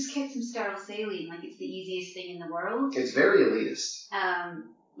like, let's just get some sterile saline, like it's the easiest thing in the world. It's very elitist.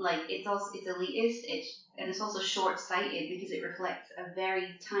 Like it's elitist, and it's also short-sighted because it reflects a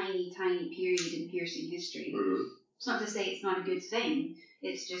very tiny, tiny period in piercing history. It's not to say it's not a good thing.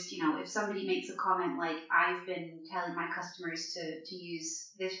 It's just, if somebody makes a comment like, I've been telling my customers to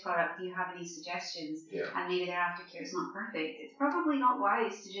use this product, do you have any suggestions? Yeah. And maybe their aftercare is not perfect. It's probably not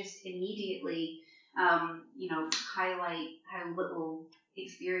wise to just immediately, highlight how little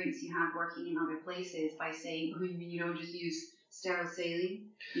experience you have working in other places by saying, oh, you mean you don't just use sterile saline?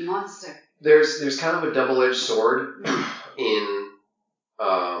 You monster. There's kind of a double-edged sword in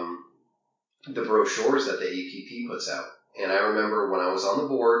the brochures that the APP puts out. And I remember when I was on the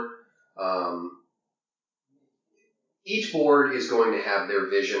board, each board is going to have their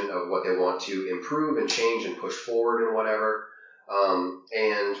vision of what they want to improve and change and push forward and whatever.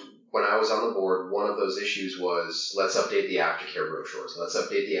 And when I was on the board, one of those issues was, let's update the aftercare brochures. Let's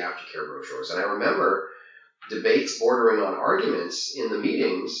update the aftercare brochures. And I remember debates bordering on arguments in the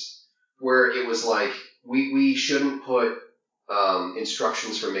meetings where it was like, we shouldn't put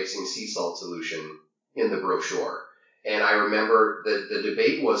instructions for mixing sea salt solution in the brochure. And I remember the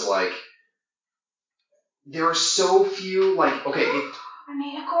debate was like, there are so few, like, okay, I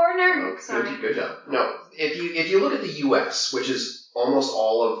made a corner. Sorry. Good job. No, if you look at the U.S., which is almost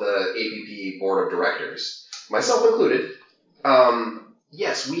all of the APP board of directors, myself included,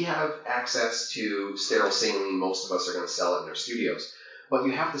 yes, we have access to sterile saline. Most of us are going to sell it in their studios. But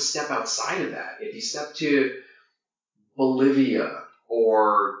you have to step outside of that. If you step to Bolivia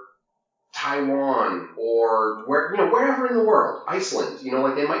or Taiwan or wherever in the world, Iceland,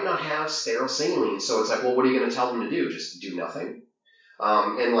 like they might not have sterile saline, so it's like, well, what are you going to tell them to do? Just do nothing?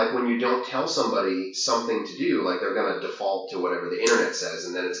 And like when you don't tell somebody something to do, like they're going to default to whatever the internet says,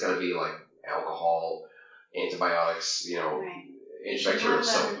 and then it's going to be like alcohol, antibiotics, right. antibacterial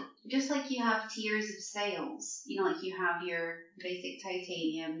soap. Just like you have tiers of sales, like you have your basic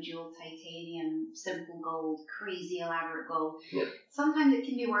titanium, jewel titanium, simple gold, crazy elaborate gold. Yeah. Sometimes it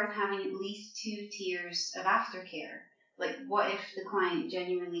can be worth having at least 2 tiers of aftercare. Like, what if the client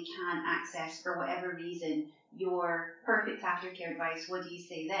genuinely can't access, for whatever reason, your perfect aftercare advice? What do you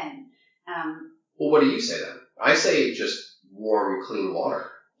say then? Well, what do you say then? I say just warm, clean water.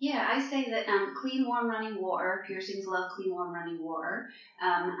 Yeah, I say that clean, warm running water. Piercings love clean, warm running water.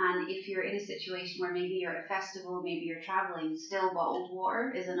 And if you're in a situation where maybe you're at a festival, maybe you're traveling, still bottled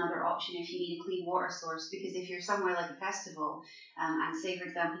water is another option if you need a clean water source. Because if you're somewhere like a festival, and say, for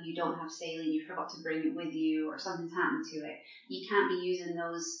example, you don't have saline, you forgot to bring it with you, or something's happened to it, you can't be using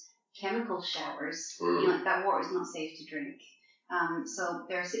those chemical showers. Like that water is not safe to drink. So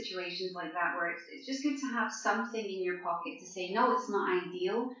there are situations like that where it's just good to have something in your pocket to say, no, it's not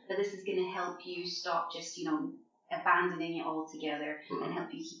ideal, but this is going to help you stop just, abandoning it altogether and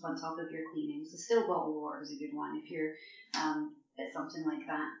help you keep on top of your cleaning. So still bottled water is a good one if you're at something like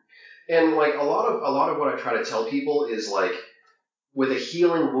that. And like a lot of what I try to tell people is like, with a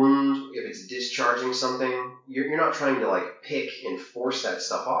healing wound, if it's discharging something, you're not trying to like pick and force that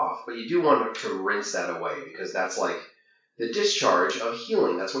stuff off, but you do want to rinse that away, because that's like the discharge of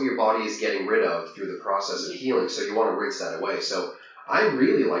healing. That's what your body is getting rid of through the process of healing. So you want to rinse that away. So I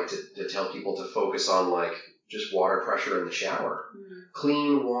really like to tell people to focus on like just water pressure in the shower.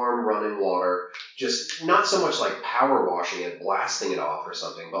 Clean, warm, running water. Just not so much like power washing it, blasting it off or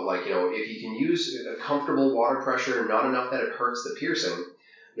something, but like, you know, if you can use a comfortable water pressure, not enough that it hurts the piercing,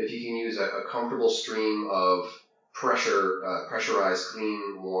 but if you can use a comfortable stream of pressurized,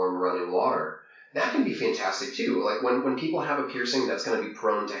 clean, warm, running water, that can be fantastic too. Like when people have a piercing that's going to be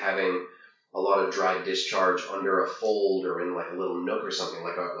prone to having a lot of dry discharge under a fold or in like a little nook or something,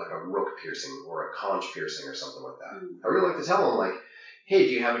 like a rook piercing or a conch piercing or something like that. I really like to tell them, like, hey,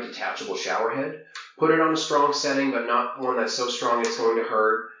 do you have a detachable shower head? Put it on a strong setting, but not one that's so strong it's going to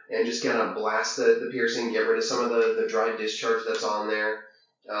hurt, and just kind of blast the piercing, get rid of some of the dry discharge that's on there.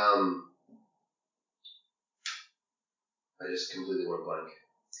 I just completely went blank.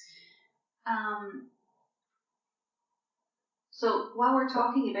 So while we're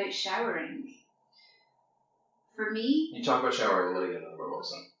talking about showering, for me... You talk about showering, I'm going to get another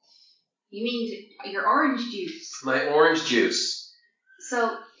mimosa. You mean your orange juice? My orange juice.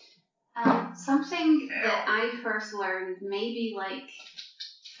 So, something that I first learned maybe like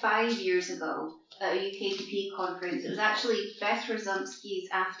 5 years ago at a UKTP conference, it was actually Beth Rozumsky's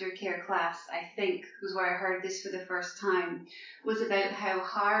aftercare class, I think, was where I heard this for the first time, was about how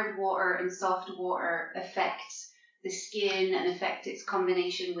hard water and soft water affects the skin and affect its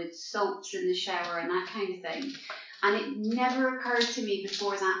combination with soaps in the shower and that kind of thing. And it never occurred to me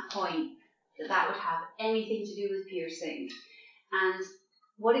before that point that would have anything to do with piercing. And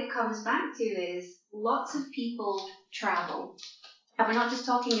what it comes back to is lots of people travel. And we're not just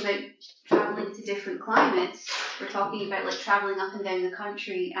talking about traveling to different climates, we're talking about like traveling up and down the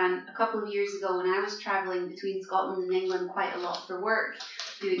country. And a couple of years ago when I was traveling between Scotland and England quite a lot for work,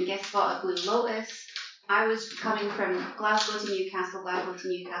 doing guest spot at Blue Lotus, I was coming from Glasgow to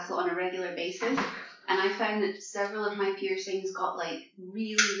Newcastle on a regular basis, and I found that several of my piercings got like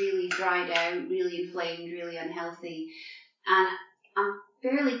really, really dried out, really inflamed, really unhealthy. And I'm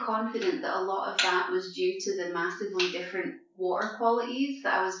fairly confident that a lot of that was due to the massively different water qualities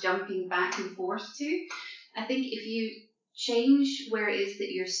that I was jumping back and forth to. I think if you change where it is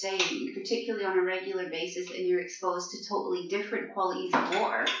that you're staying, particularly on a regular basis, and you're exposed to totally different qualities of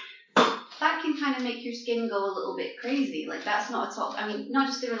water, that can kind of make your skin go a little bit crazy. Like that's not at all, I mean, not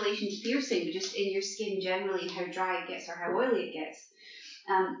just in relation to piercing, but just in your skin generally, how dry it gets or how oily it gets.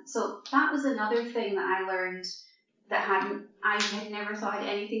 So that was another thing that I learned that I had never thought had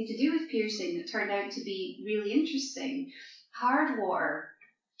anything to do with piercing that turned out to be really interesting. Hard water,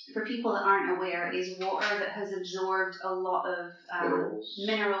 for people that aren't aware, is water that has absorbed a lot of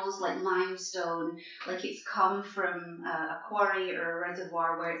minerals like limestone, like it's come from a quarry or a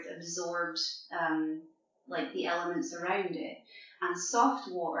reservoir where it's absorbed like the elements around it. And soft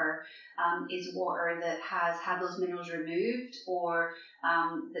water is water that has had those minerals removed or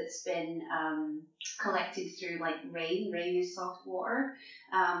that's been collected through like rain. Rain is soft water.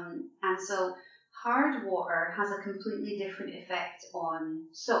 And so hard water has a completely different effect on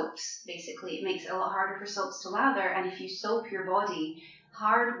soaps, basically. It makes it a lot harder for soaps to lather, and if you soap your body,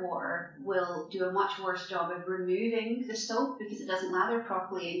 hard water will do a much worse job of removing the soap because it doesn't lather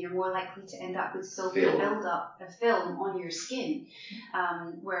properly, and you're more likely to end up with soapy build-up of film on your skin,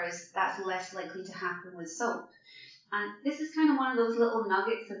 whereas that's less likely to happen with soap. And this is kind of one of those little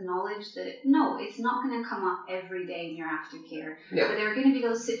nuggets of knowledge that, no, it's not going to come up every day in your aftercare. Yeah. But there are going to be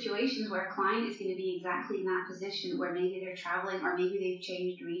those situations where a client is going to be exactly in that position where maybe they're traveling or maybe they've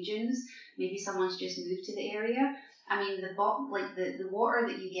changed regions. Maybe someone's just moved to the area. I mean, the water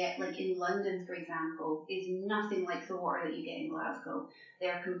that you get, like in London, for example, is nothing like the water that you get in Glasgow.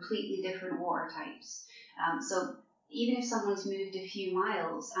 They're completely different water types. So even if someone's moved a few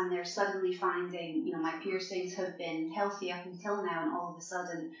miles and they're suddenly finding, you know, my piercings have been healthy up until now and all of a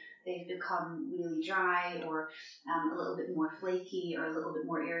sudden they've become really dry or a little bit more flaky or a little bit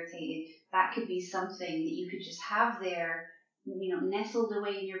more irritated, that could be something that you could just have there, you know, nestled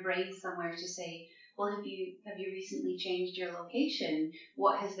away in your brain somewhere to say, well, have you recently changed your location?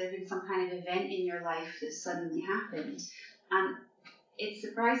 Has there been some kind of event in your life that suddenly happened? And it's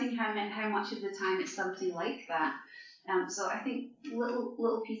surprising how much of the time it's something like that. So I think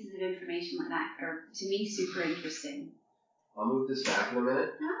little pieces of information like that are, to me, super interesting. I'll move this back in a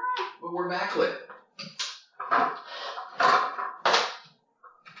minute, but we're backlit.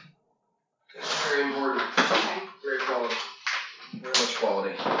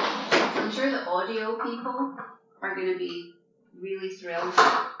 audio people are going to be really thrilled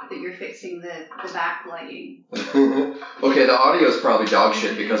that you're fixing the backlighting. Okay, the audio is probably dog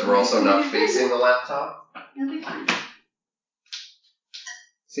shit because we're also not facing the laptop. It'll be fine.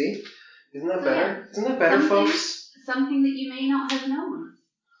 See? Isn't that So, better? yeah. Isn't that better, folks? Something that you may not have known.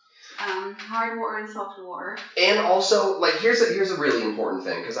 Hard water and soft water. And also, like, here's a really important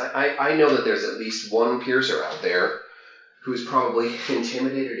thing, because I know that there's at least one piercer out there who's probably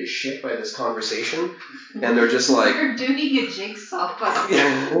intimidated as shit by this conversation, and they're just like... We're doing a jigsaw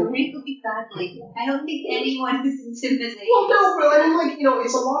puzzle really badly. I don't think anyone is intimidated. Well, no, but I mean, like, you know,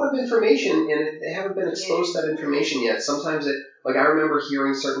 it's a lot of information, and they haven't been exposed to that information yet. Sometimes like, I remember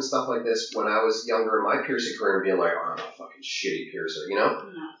hearing certain stuff like this when I was younger in my piercing career and being like, oh, I'm a fucking shitty piercer, you know?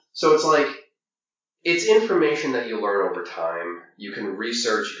 No. So it's like, it's information that you learn over time. You can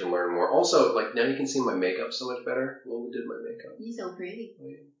research, you can learn more. Also, like, now you can see my makeup so much better. Lola did my makeup. You're so pretty. Oh,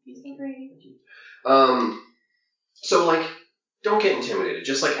 yeah. You're so pretty. Thank you. So, like, don't get intimidated.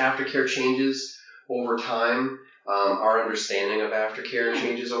 Just like aftercare changes over time, our understanding of aftercare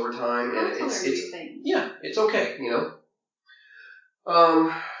changes over time, and it's okay, you know.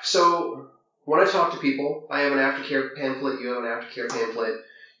 So when I talk to people, I have an aftercare pamphlet. You have an aftercare pamphlet.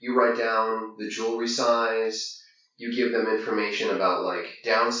 You write down the jewelry size. You give them information about like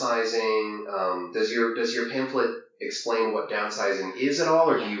downsizing. Does your pamphlet explain what downsizing is at all,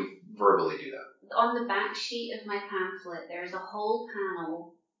 or do you verbally do that? On the back sheet of my pamphlet, there's a whole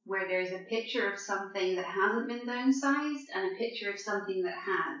panel where there's a picture of something that hasn't been downsized and a picture of something that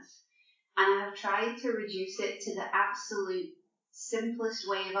has. And I have tried to reduce it to the absolute simplest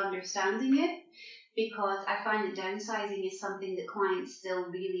way of understanding it, because I find that downsizing is something that clients still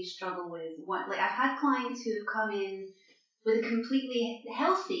really struggle with. Like, I've had clients who have come in with a completely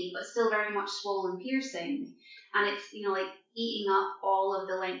healthy but still very much swollen piercing, and it's, you know, like eating up all of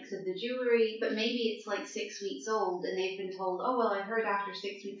the length of the jewelry, but maybe it's like 6 weeks old and they've been told, oh, well, I heard after 6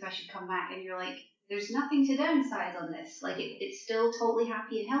 weeks I should come back, and you're like, there's nothing to downsize on this. Like, it's still totally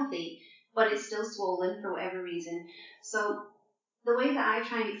happy and healthy, but it's still swollen for whatever reason. So the way that I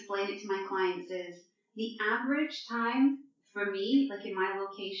try and explain it to my clients is the average time for me, like in my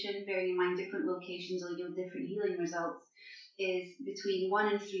location, bearing in mind different locations will yield different healing results, is between 1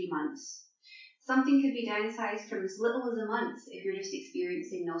 and 3 months. Something could be downsized from as little as a month if you're just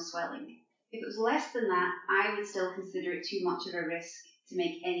experiencing no swelling. If it was less than that, I would still consider it too much of a risk to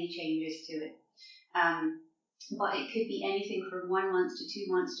make any changes to it. But it could be anything from 1 month to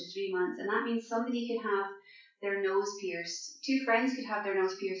 2 months to 3 months, and that means somebody could have their nose pierced. 2 friends could have their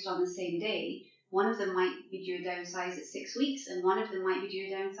nose pierced on the same day. One of them might be due a downsize at 6 weeks, and one of them might be due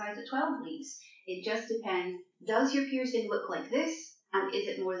a downsize at 12 weeks. It just depends. Does your piercing look like this, and is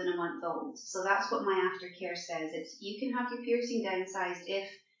it more than a month old? So that's what my aftercare says. It's, you can have your piercing downsized if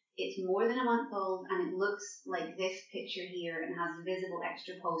it's more than a month old and it looks like this picture here and has visible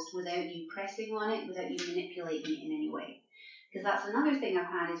extra post without you pressing on it, without you manipulating it in any way. Because that's another thing I've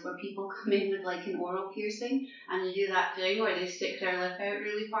had, is where people come in with like an oral piercing and you do that thing where they stick their lip out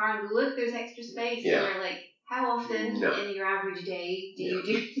really far and go, look, there's extra space. Yeah. And you're like, how often in your average day do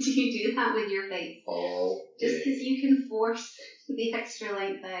you do that with your face? All Just because you can force the extra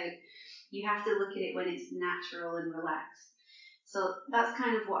length out, you have to look at it when it's natural and relaxed. So that's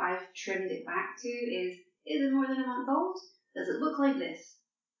kind of what I've trimmed it back to, is it more than a month old? Does it look like this?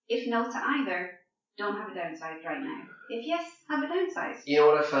 If no to either, don't have it downsized right now. If yes, have it downsized. You know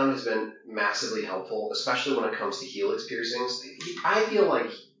what I've found has been massively helpful, especially when it comes to helix piercings? I feel like,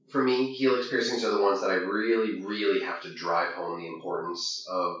 for me, helix piercings are the ones that I really, really have to drive home the importance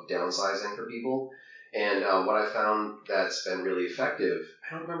of downsizing for people. And what I found that's been really effective,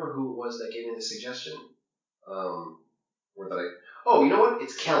 I don't remember who it was that gave me the suggestion. Oh, you know what?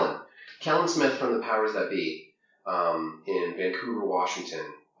 It's Kellen. Kellen Smith from the Powers That Be in Vancouver, Washington.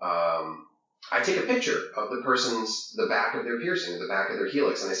 I take a picture of the back of their piercing, the back of their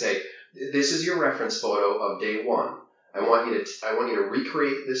helix, and I say, this is your reference photo of day 1. I want you to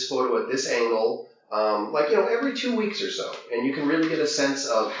recreate this photo at this angle, every 2 weeks or so, and you can really get a sense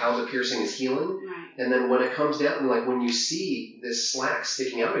of how the piercing is healing. Right. And then when it comes down, like when you see this slack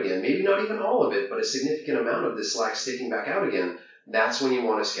sticking out again, maybe not even all of it, but a significant amount of this slack sticking back out again, that's when you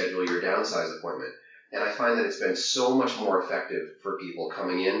want to schedule your downsize appointment. And I find that it's been so much more effective for people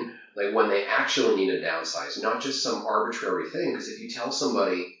coming in, like when they actually need a downsize, not just some arbitrary thing. Because if you tell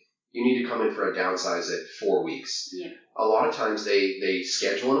somebody you need to come in for a downsize at 4 weeks, a lot of times they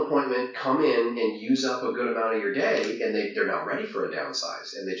schedule an appointment, come in and use up a good amount of your day, and they're not ready for a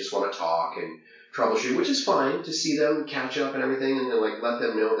downsize, and they just want to talk and troubleshoot, which is fine to see them catch up and everything, and then like let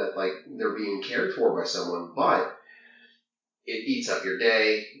them know that like they're being cared for by someone. But it eats up your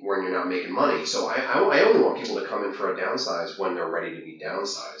day when you're not making money. So I only want people to come in for a downsize when they're ready to be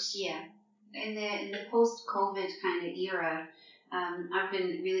downsized. Yeah. In the post-COVID kind of era, I've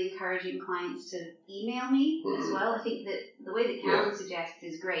been really encouraging clients to email me as well. I think that the way that Callan suggests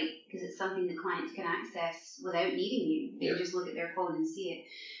is great because it's something that clients can access without needing you. They can just look at their phone and see it.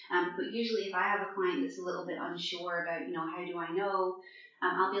 But usually if I have a client that's a little bit unsure about, how do I know,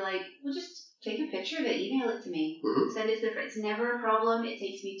 I'll be like, well, just take a picture of it, email it to me, send it to the friend. It's never a problem. It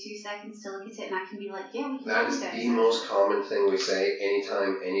takes me 2 seconds to look at it, and I can be like, yeah, we can That totally is do the most common thing we say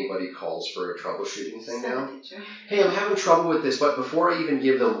anytime anybody calls for a troubleshooting thing now. Hey, I'm having trouble with this, but before I even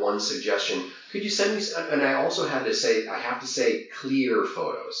give them one suggestion, could you send me, and I also have to say clear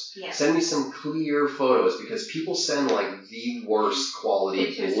photos. Yeah. Send me some clear photos because people send like the worst quality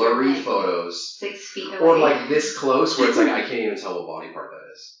Pictures blurry from, like, photos. 6 feet away. Or like this close where it's like I can't even tell what body part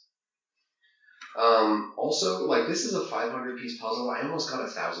that is. Also, like this is a 500-piece puzzle. I almost got a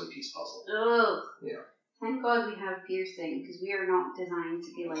 1,000-piece puzzle. Ugh. Yeah. Thank God we have piercing because we are not designed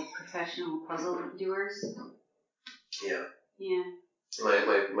to be like professional puzzle doers. Yeah. Yeah.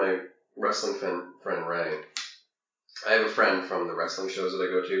 My wrestling friend Ray. I have a friend from the wrestling shows that I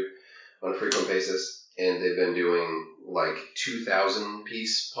go to on a frequent basis, and they've been doing like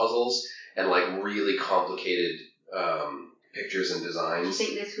 2,000-piece puzzles and like really complicated pictures and designs. Do you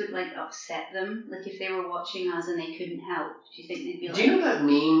think this would like upset them? Like if they were watching us and they couldn't help, do you think they'd be like... Do you know that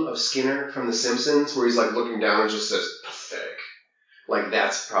meme of Skinner from The Simpsons where he's like looking down and just says, pathetic? Like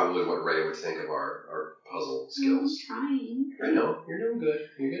that's probably what Ray would think of our puzzle skills. I'm trying. I know. You're doing good.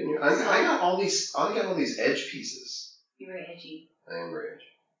 You're getting I got all these edge pieces. You're very edgy. I am very edgy.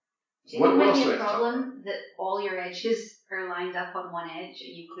 Do you think it might be a problem that all your edges are lined up on one edge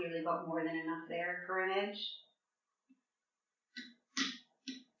and you've clearly got more than enough there for an edge?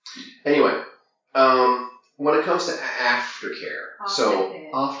 Anyway, when it comes to aftercare,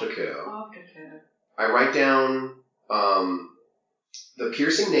 I write down the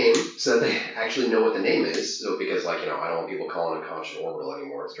piercing name so that they actually know what the name is. So because I don't want people calling it Conch and Orbital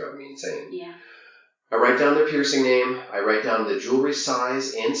anymore. It's driving me insane. Yeah. I write down their piercing name. I write down the jewelry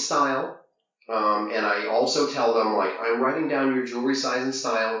size and style. And I also tell them, I'm writing down your jewelry size and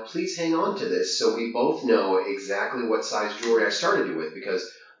style. Please hang on to this so we both know exactly what size jewelry I started you with, because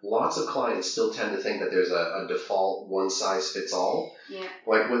lots of clients still tend to think that there's a default one size fits all. Yeah.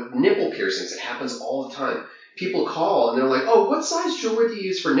 Like with nipple piercings, it happens all the time. People call and they're like, oh, what size jewelry do you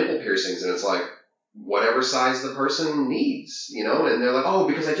use for nipple piercings? And it's like, whatever size the person needs, and they're like, oh,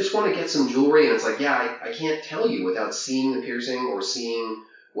 because I just want to get some jewelry. And it's like, yeah, I can't tell you without seeing the piercing or seeing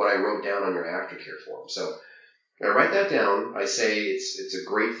what I wrote down on your aftercare form. So I write that down. I say it's a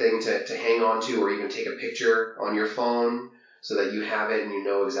great thing to hang on to, or even take a picture on your phone so that you have it and you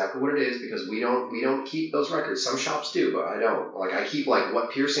know exactly what it is, because we don't keep those records. Some shops do, but I don't. I keep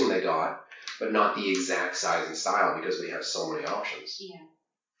what piercing they got, but not the exact size and style because we have so many options. Yeah.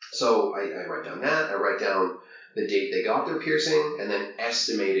 So I write down that. I write down the date they got their piercing and then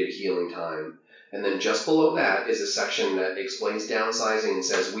estimated healing time. And then just below that is a section that explains downsizing and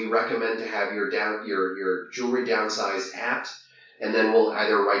says, we recommend to have your jewelry downsized at, and then we'll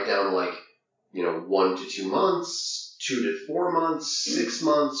either write down 1 to 2 months, 2 to 4 months, 6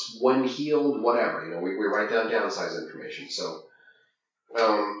 months, when healed, whatever. We write down downsize information. So,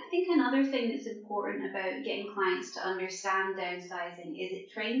 I think another thing that's important about getting clients to understand downsizing is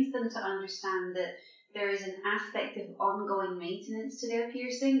it trains them to understand that there is an aspect of ongoing maintenance to their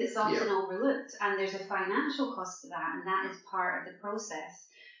piercing that's often overlooked, and there's a financial cost to that, and that is part of the process.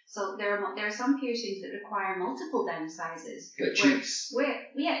 So there are some piercings that require multiple downsizes. Like cheeks.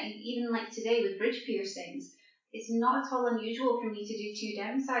 Even like today with bridge piercings, it's not at all unusual for me to do 2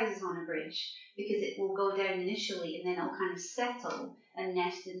 downsizes on a bridge because it will go down initially and then it'll kind of settle and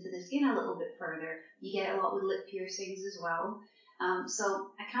nest into the skin a little bit further. You get it a lot with lip piercings as well.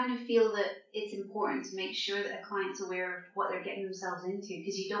 So I kind of feel that it's important to make sure that a client's aware of what they're getting themselves into,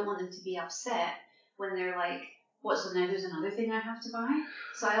 because you don't want them to be upset when they're like, what, so now there's another thing I have to buy?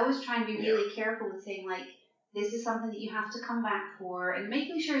 So I always try and be really careful with saying, this is something that you have to come back for, and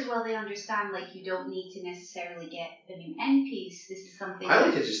making sure as well they understand, you don't need to necessarily get a new end piece. This is something I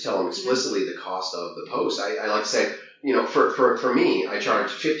like to just tell them explicitly the cost of the post. I like to say, for me, I charge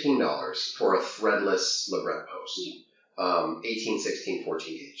 $15 for a threadless Librette post. Yeah. 18, 16,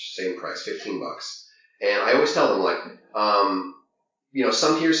 14 gauge, same price, $15. And I always tell them,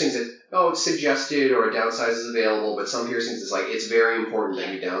 some piercings it's suggested or a downsize is available, but some piercings it's very important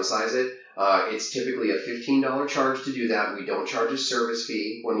that you downsize it. It's typically a $15 charge to do that. We don't charge a service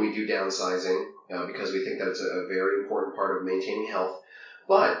fee when we do downsizing because we think that it's a very important part of maintaining health.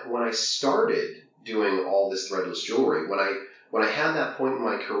 But when I started doing all this threadless jewelry, when when I had that point in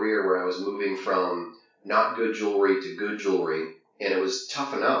my career where I was moving from not good jewelry to good jewelry, and it was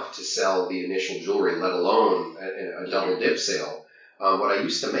tough enough to sell the initial jewelry, let alone a double dip sale. What I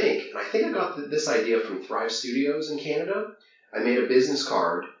used to make, and I think I got this idea from Thrive Studios in Canada, I made a business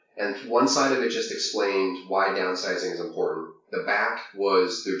card, and one side of it just explained why downsizing is important. The back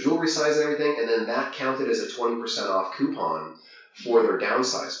was their jewelry size and everything, and then that counted as a 20% off coupon for their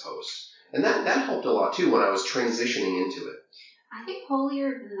downsize post. And that helped a lot too when I was transitioning into it. I think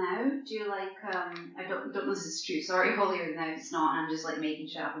Holier now do like, I don't know if this is true, sorry Holier now, if it's not, I'm just like making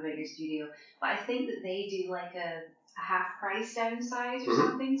shit up about your studio, but I think that they do like a half price downsize or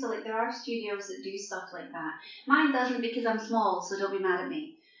something, so like there are studios that do stuff like that. Mine doesn't because I'm small, so don't be mad at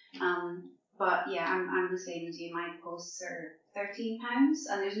me. But yeah, I'm the same as you, my posts are £13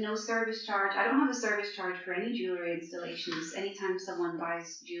 and there's no service charge. I don't have a service charge for any jewellery installations. Anytime someone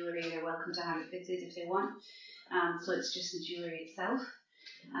buys jewellery, they're welcome to have it fitted if they want. So it's just the jewellery itself.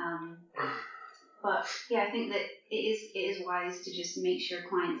 But yeah, I think that it is wise to just make sure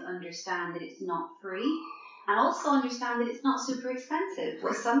clients understand that it's not free, and also understand that it's not super expensive.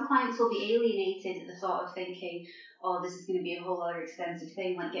 Because some clients will be alienated at the thought of thinking, oh, this is going to be a whole other expensive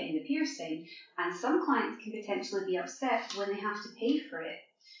thing like getting the piercing. And some clients can potentially be upset when they have to pay for it.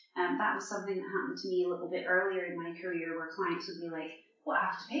 That was something that happened to me a little bit earlier in my career, where clients would be like, well, I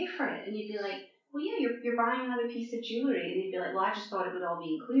have to pay for it. And you'd be like, well, yeah, you're buying another piece of jewellery. And they'd be like, well, I just thought it would all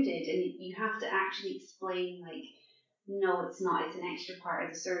be included. And you have to actually explain, like, no, it's not. It's an extra part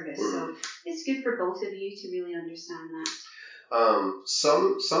of the service. So it's good for both of you to really understand that.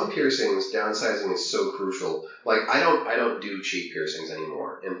 Some piercings, downsizing is so crucial. Like, I don't do cheek piercings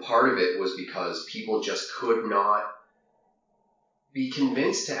anymore. And part of it was because people just could not be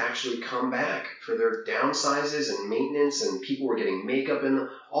convinced to actually come back for their downsizes and maintenance, and people were getting makeup and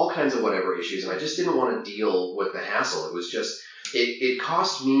all kinds of whatever issues, and I just didn't want to deal with the hassle. It was just, it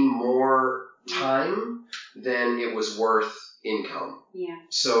cost me more time than it was worth income. Yeah.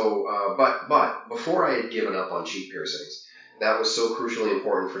 So, but before I had given up on cheek piercings, that was so crucially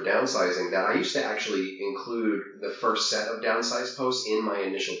important for downsizing that I used to actually include the first set of downsize posts in my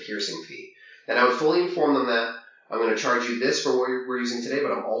initial piercing fee. And I would fully inform them that I'm going to charge you this for what we're using today,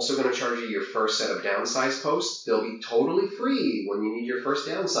 but I'm also going to charge you your first set of downsize posts. They'll be totally free when you need your first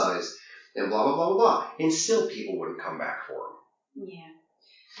downsize, and blah, blah, blah, blah, blah. And still people wouldn't come back for them. Yeah.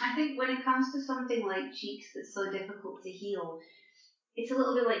 I think when it comes to something like cheeks that's so difficult to heal, it's a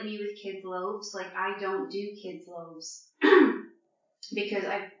little bit like me with kids' lobes. Like, I don't do kids' lobes. Because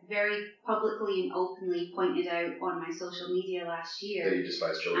I very publicly and openly pointed out on my social media last year that you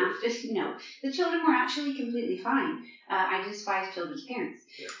despise children. No, the children were actually completely fine. I despise children's parents.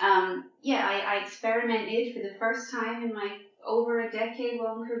 Yeah. I experimented for the first time in my over a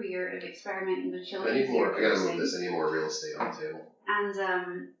decade-long career of experimenting with children's ear piercing. I gotta move this. I need more real estate on the table.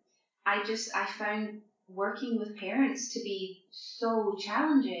 And I found working with parents to be so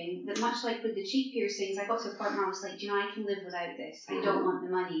challenging that, much like with the cheek piercings, I got to a point where I was like, do you know, I can live without this. I don't want the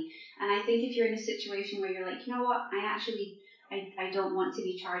money. And I think if you're in a situation where you're like, you know what, I don't want to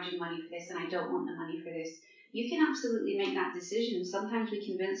be charging money for this, and I don't want the money for this, you can absolutely make that decision. Sometimes we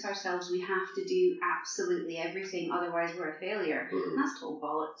convince ourselves we have to do absolutely everything, otherwise we're a failure. And that's total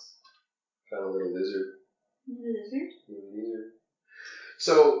bollocks. Found a little lizard. Lizard?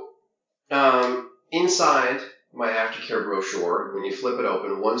 So, inside my aftercare brochure, when you flip it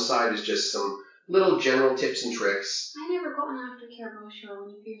open, one side is just some little general tips and tricks. I never got an aftercare brochure when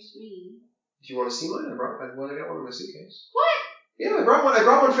you pierced me. Do you want to see mine? I got one in my suitcase. What? Yeah, I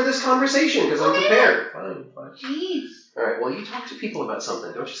brought one for this conversation because I'm prepared. Fine. Jeez. All right, well, you talk to people about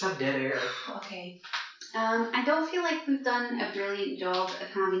something. Don't just have dead air. Okay. I don't feel like we've done a brilliant job of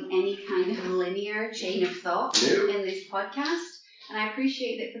having any kind of linear chain of thought in this podcast. And I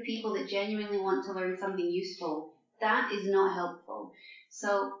appreciate that for people that genuinely want to learn something useful, that is not helpful.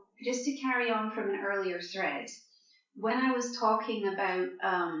 So just to carry on from an earlier thread, when I was talking about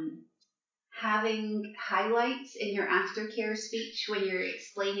having highlights in your aftercare speech when you're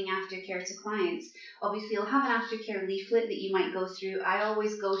explaining aftercare to clients, obviously you'll have an aftercare leaflet that you might go through. I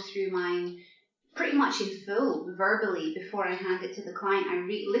always go through mine pretty much in full, verbally, before I hand it to the client. I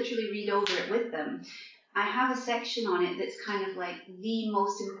literally read over it with them. I have a section on it that's kind of like the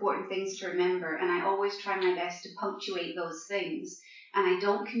most important things to remember, and I always try my best to punctuate those things, and I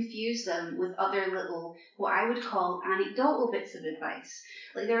don't confuse them with other little, what I would call anecdotal bits of advice.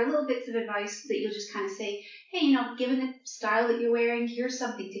 Like, there are little bits of advice that you'll just kind of say, hey, you know, given the style that you're wearing, here's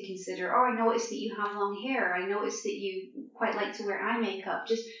something to consider. Or I noticed that you have long hair. I noticed that you quite like to wear eye makeup.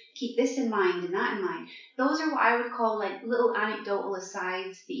 Just keep this in mind and that in mind. Those are what I would call like little anecdotal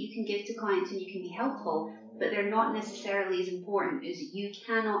asides that you can give to clients and you can be helpful. but they're not necessarily as important as you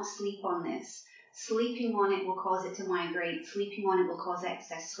cannot sleep on this. Sleeping on it will cause it to migrate. Sleeping on it will cause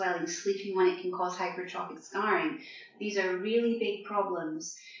excess swelling. Sleeping on it can cause hypertrophic scarring. These are really big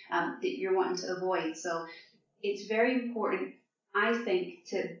problems that you're wanting to avoid. So it's very important, I think,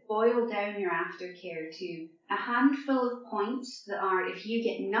 to boil down your aftercare to a handful of points that are, if you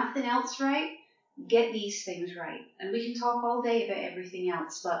get nothing else right, get these things right. And we can talk all day about everything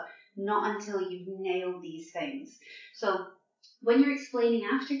else, but not until you've nailed these things. So when you're explaining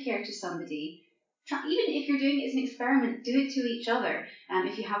aftercare to somebody, even if you're doing it as an experiment, do it to each other.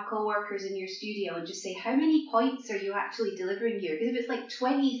 If you have co-workers in your studio, and just say, how many points are you actually delivering here? Because if it's like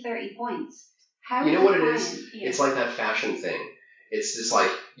 20, 30 points, how you know what it is? Yeah. It's like that fashion thing. It's just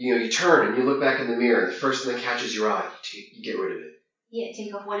like, you turn and you look back in the mirror, and the first thing that catches your eye, you get rid of it. Yeah,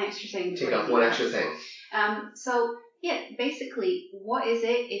 take off one extra thing. Take off one extra thing. So, yeah, basically, what is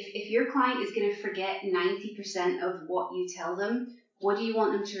it? If your client is going to forget 90% of what you tell them, what do you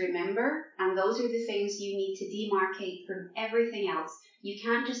want them to remember? And those are the things you need to demarcate from everything else. You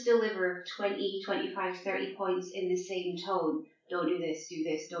can't just deliver 20, 25, 30 points in the same tone. Don't do this, do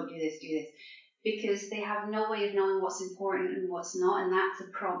this, don't do this, do this. Because they have no way of knowing what's important and what's not, and that's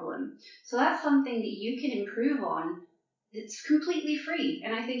a problem. So that's something that you can improve on. It's completely free,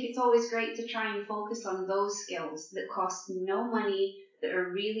 and I think it's always great to try and focus on those skills that cost no money, that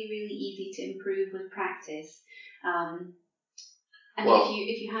are really, really easy to improve with practice.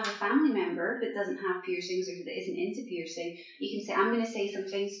 If you have a family member that doesn't have piercings or that isn't into piercing, you can say, I'm going to say some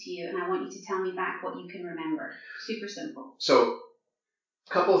things to you, and I want you to tell me back what you can remember. Super simple. So,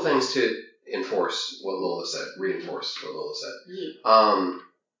 a couple of things to reinforce what Lola said. Yeah.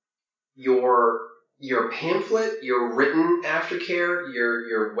 Your pamphlet, your written aftercare,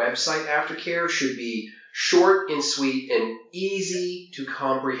 your website aftercare should be short and sweet and easy to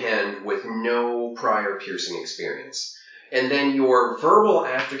comprehend with no prior piercing experience. And then your verbal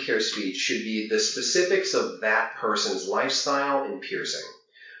aftercare speech should be the specifics of that person's lifestyle and piercing.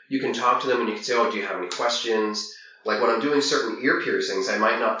 You can talk to them and you can say, do you have any questions? Like when I'm doing certain ear piercings, I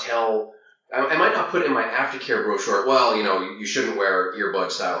might not put in my aftercare brochure, you shouldn't wear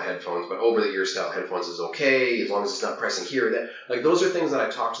earbud style headphones, but over the ear style headphones is okay, as long as it's not pressing here or there. Like those are things that I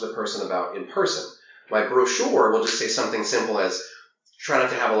talk to the person about in person. My brochure will just say something simple as, try not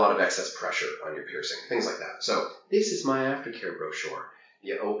to have a lot of excess pressure on your piercing, things like that. So this is my aftercare brochure.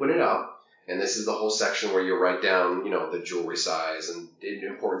 You open it up, and this is the whole section where you write down, the jewelry size and the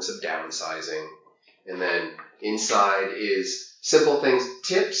importance of downsizing. And then inside is simple things,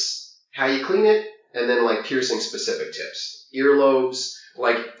 tips, how you clean it, and then like piercing specific tips. Earlobes,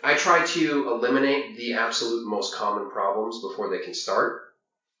 like I try to eliminate the absolute most common problems before they can start.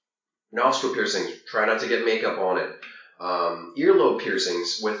 Nostril piercings, try not to get makeup on it. Earlobe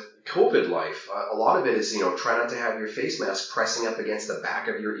piercings with COVID life, a lot of it is, try not to have your face mask pressing up against the back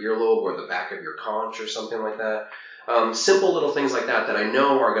of your earlobe or the back of your conch or something like that. Simple little things like that I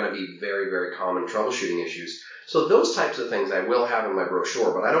know are going to be very, very common troubleshooting issues. So those types of things I will have in my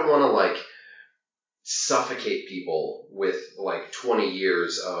brochure, but I don't want to suffocate people with 20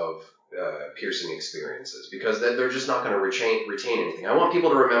 years of piercing experiences, because they're just not going to retain anything. I want people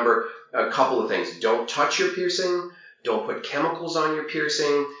to remember a couple of things. Don't touch your piercing. Don't put chemicals on your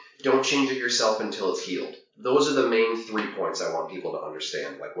piercing. Don't change it yourself until it's healed. Those are the main 3 points I want people to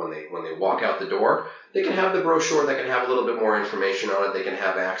understand. Like when they walk out the door, they can have the brochure, they can have a little bit more information on it, they can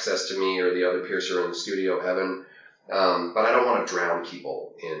have access to me or the other piercer in the studio, Evan. But I don't want to drown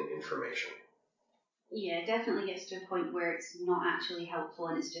people in information. Yeah, it definitely gets to a point where it's not actually helpful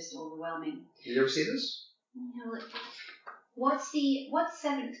and it's just overwhelming. Did you ever see this? No, what's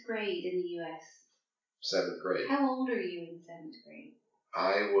 7th grade in the US? 7th grade. How old are you in 7th grade?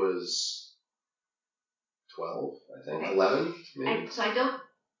 I was 12, I think. Okay. 11, maybe.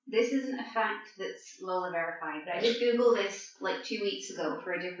 This isn't a fact that's Lola verified, but I did Google this 2 weeks ago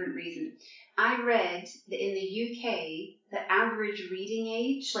for a different reason. I read that in the UK, the average reading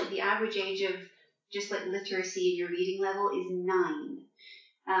age, the average age of just literacy in your reading level is 9.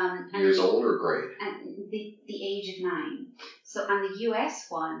 Years old or grade? And the age of 9. So, and the US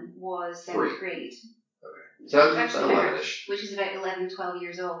one was 7th grade. Okay. So that's 11-ish. Which is about 11, 12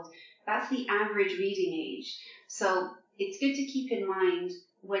 years old. That's the average reading age. So it's good to keep in mind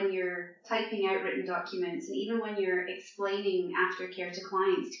when you're typing out written documents, and even when you're explaining aftercare to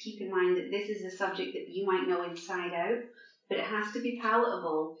clients, to keep in mind that this is a subject that you might know inside out, but it has to be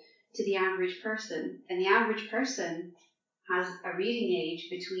palatable to the average person. And the average person has a reading age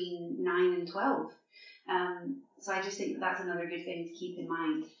between 9 and 12. So I just think that's another good thing to keep in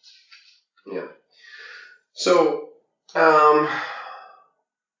mind. Yeah. So, aftercare.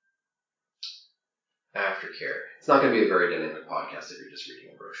 aftercare. It's not going to be a very dynamic podcast if you're just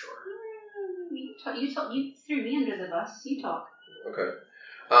reading a brochure. You threw me under the bus. You talk. Okay.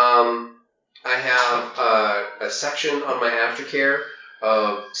 I have a section on my aftercare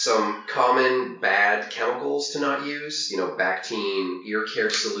of some common bad chemicals to not use. Bactine, ear care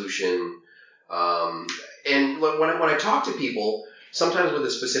solution. And when I talk to people, sometimes with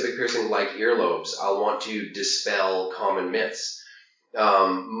a specific piercing like earlobes, I'll want to dispel common myths.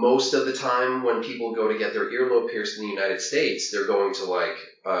 Most of the time when people go to get their earlobe pierced in the United States, they're going to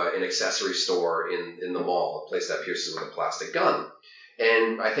an accessory store in the mall, a place that pierces with a plastic gun.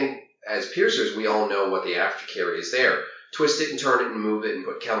 And I think as piercers, we all know what the aftercare is there. Twist it and turn it and move it and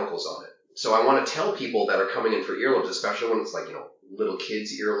put chemicals on it. So I want to tell people that are coming in for earlobes, especially when it's little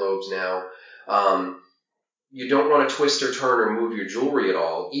kids' earlobes now, you don't want to twist or turn or move your jewelry at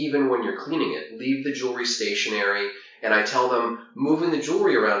all, even when you're cleaning it. Leave the jewelry stationary. And I tell them moving the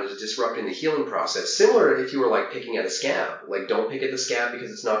jewelry around is disrupting the healing process. Similar if you were picking at a scab. Don't pick at the scab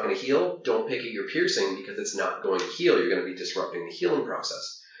because it's not going to heal. Don't pick at your piercing because it's not going to heal. You're going to be disrupting the healing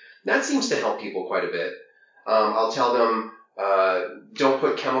process. That seems to help people quite a bit. I'll tell them don't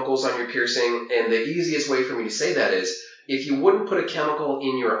put chemicals on your piercing. And the easiest way for me to say that is if you wouldn't put a chemical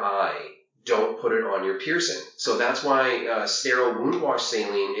in your eye, don't put it on your piercing. So that's why sterile wound wash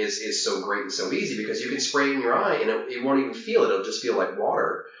saline is so great and so easy, because you can spray it in your eye and it won't even feel it. It'll just feel like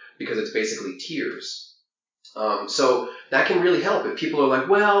water because it's basically tears. So that can really help. If people are like,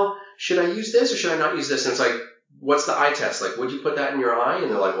 well, should I use this or should I not use this? And it's like, what's the eye test? Would you put that in your eye? And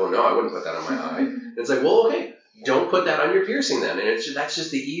they're like, well, no, I wouldn't put that on my eye. And it's like, well, okay, don't put that on your piercing then. And that's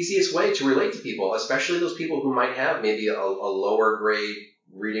just the easiest way to relate to people, especially those people who might have maybe a lower grade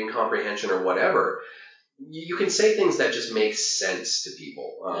reading comprehension or whatever. You can say things that just make sense to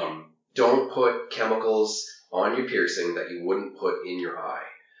people. Don't put chemicals on your piercing that you wouldn't put in your eye.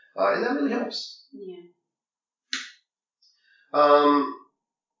 And that really helps. Yeah.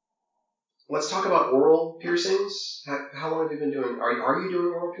 Let's talk about oral piercings. How long have you been doing? Are you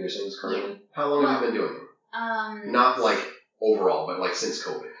doing oral piercings currently? Yeah. How long have you been doing them? Not overall, but since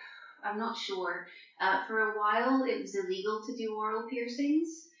COVID. I'm not sure. For a while, it was illegal to do oral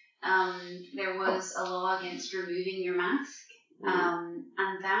piercings. There was a law against removing your mask, and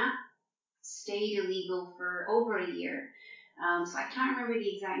that stayed illegal for over a year. So I can't remember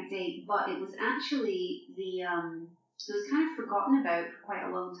the exact date, but it was actually it was kind of forgotten about for quite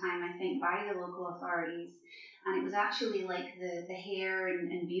a long time, I think, by the local authorities. And it was actually the hair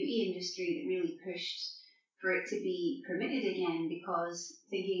and beauty industry that really pushed for it to be permitted again, because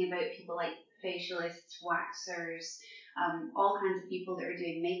thinking about people like facialists, waxers, all kinds of people that are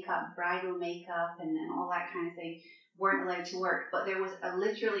doing makeup, bridal makeup, and all that kind of thing, weren't allowed to work. But there was a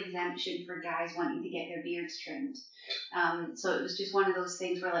literal exemption for guys wanting to get their beards trimmed. So it was just one of those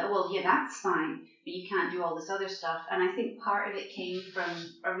things where that's fine, but you can't do all this other stuff. And I think part of it came from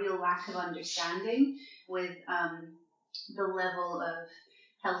a real lack of understanding with the level of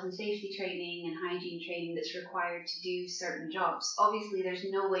health and safety training and hygiene training that's required to do certain jobs. Obviously, there's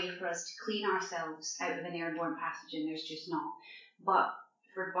no way for us to clean ourselves out of an airborne pathogen. There's just not. But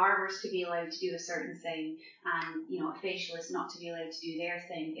for barbers to be allowed to do a certain thing and, a facialist not to be allowed to do their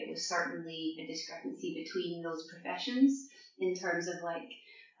thing, it was certainly a discrepancy between those professions in terms of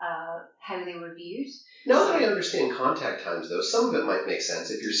how they were viewed. Now that I understand contact times, though, some of it might make sense.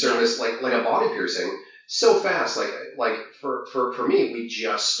 If your service, like a body piercing, so fast, for me, we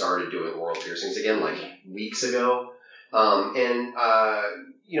just started doing oral piercings again, weeks ago. When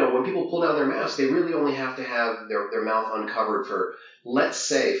people pull down their mask, they really only have to have their mouth uncovered for, let's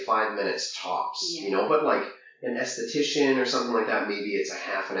say, 5 minutes tops, but an esthetician or something like that, maybe it's a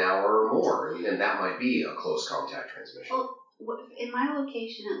half an hour or more, and that might be a close contact transmission. Well, in my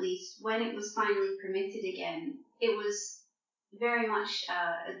location at least, when it was finally permitted again, it was very much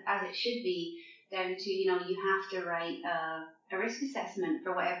as it should be, down to, you have to write a risk assessment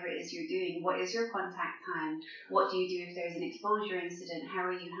for whatever it is you're doing. What is your contact time? What do you do if there's an exposure incident? How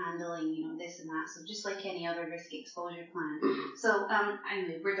are you handling, this and that? So just like any other risk exposure plan. Mm-hmm. So,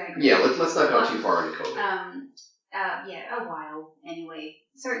 anyway, we're digressing. Yeah, let's not go too far into COVID. A while, anyway.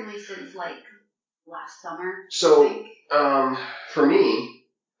 Certainly since, last summer, So, I think. For me,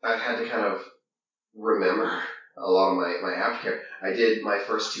 I've had to kind of remember a lot of my aftercare. I did my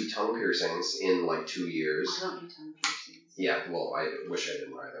first 2 tongue piercings in 2 years. I don't do tongue piercings. Yeah, well, I wish I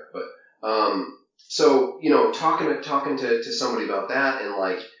didn't either. But, so, talking to somebody about that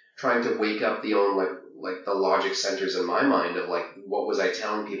and trying to wake up the own, the logic centers in my mind of what was I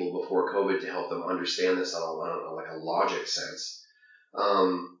telling people before COVID to help them understand this on a logic sense.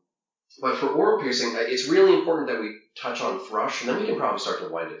 But for oral piercing, it's really important that we touch on thrush, and then we can probably start to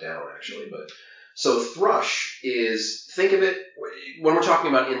wind it down, actually. But So thrush is, think of it, when we're talking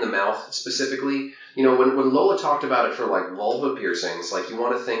about in the mouth specifically, you know, when Lola talked about it for like vulva piercings, like you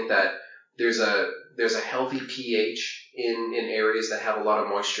want to think that there's a healthy pH in areas that have a lot of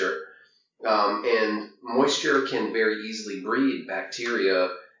moisture. And moisture can very easily breed bacteria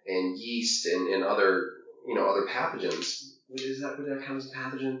and yeast and other, you know, other pathogens. Would that count as a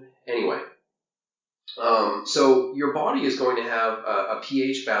pathogen? Anyway. So your body is going to have a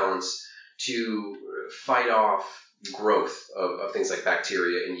pH balance to fight off growth of things like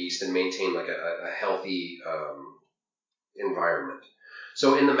bacteria and yeast and maintain like a healthy environment.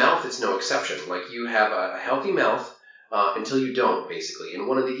 So in the mouth, it's no exception. Like you have a healthy mouth until you don't, basically. And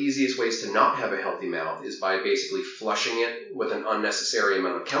one of the easiest ways to not have a healthy mouth is by basically flushing it with an unnecessary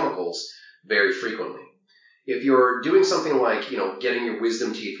amount of chemicals very frequently. If you're doing something like, you know, getting your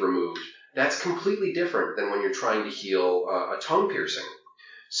wisdom teeth removed, that's completely different than when you're trying to heal a tongue piercing.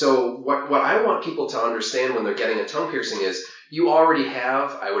 So what I want people to understand when they're getting a tongue piercing is you already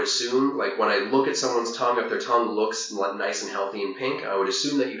have, I would assume, like when I look at someone's tongue, if their tongue looks nice and healthy and pink, I would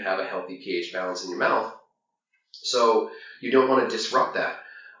assume that you have a healthy pH balance in your mouth. So you don't want to disrupt that.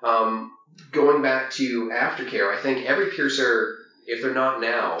 Going back to aftercare, I think every piercer, if they're not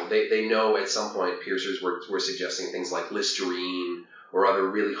now, they know at some point piercers were suggesting things like Listerine or other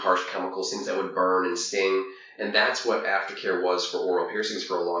really harsh chemicals, things that would burn and sting. And that's what aftercare was for oral piercings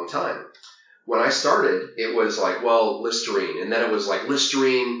for a long time. When I started, it was like, well, Listerine. And then it was like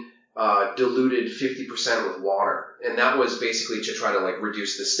Listerine diluted 50% with water. And that was basically to try to like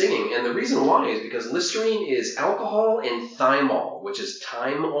reduce the stinging. And the reason why is because Listerine is alcohol and thymol, which is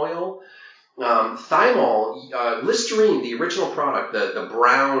thyme oil. Thymol, Listerine, the original product, the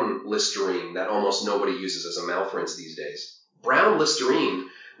brown Listerine that almost nobody uses as a mouth rinse these days. Brown Listerine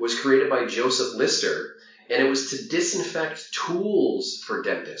was created by Joseph Lister, and it was to disinfect tools for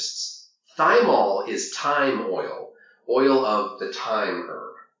dentists. Thymol is thyme oil, oil of the thyme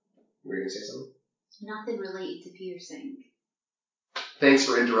herb. Were you going to say something? Nothing related to piercing. Thanks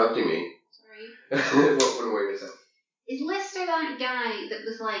for interrupting me. Sorry. What were you going to say? Is Lister that guy that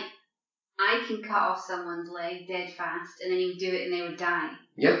was like, I can cut off someone's leg dead fast, and then he would do it and they would die?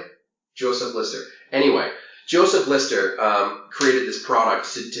 Yeah, Joseph Lister. Anyway, Joseph Lister created this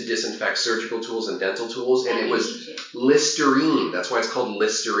product to disinfect surgical tools and dental tools, and it was Listerine. That's why it's called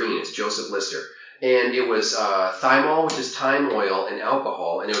Listerine. It's Joseph Lister. And it was thymol, which is thyme oil, and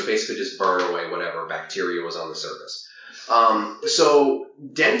alcohol, and it would basically just burn away whatever bacteria was on the surface. So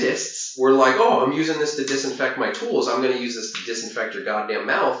dentists were like, oh, I'm using this to disinfect my tools. I'm going to use this to disinfect your goddamn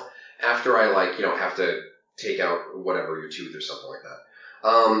mouth after I, like, you know, have to take out whatever, your tooth or something like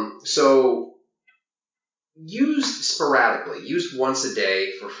that. So used sporadically, used once a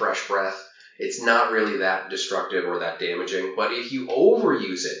day for fresh breath. It's not really that destructive or that damaging, but if you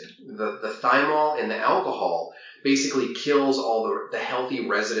overuse it, the thymol and the alcohol basically kills all the healthy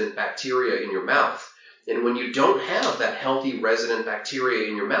resident bacteria in your mouth. And when you don't have that healthy resident bacteria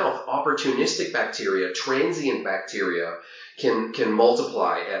in your mouth, opportunistic bacteria, transient bacteria can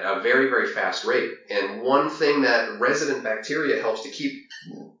multiply at a very, very fast rate. And one thing that resident bacteria helps to keep,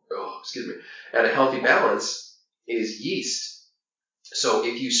 at a healthy balance is yeast. So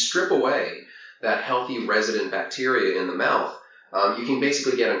if you strip away that healthy resident bacteria in the mouth, you can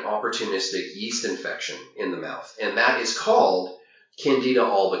basically get an opportunistic yeast infection in the mouth. And that is called Candida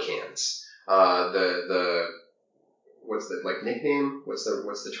albicans. What's the, like, nickname? What's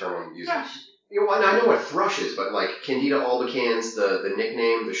the term I'm using? Thrush. You know, I know what thrush is, but like Candida albicans, the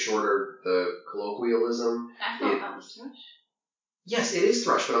nickname, the colloquialism. I thought that was thrush. Yes, it is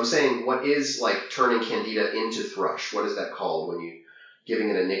thrush, but I'm saying what is like turning Candida into thrush? What is that called when you giving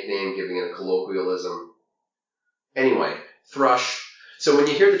it a nickname, giving it a colloquialism? Anyway, thrush. So when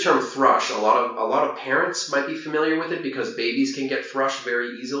you hear the term thrush, a lot of parents might be familiar with it because babies can get thrush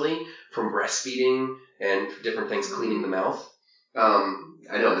very easily from breastfeeding and different things cleaning the mouth.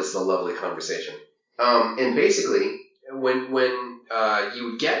 I know this is a lovely conversation. And basically, when you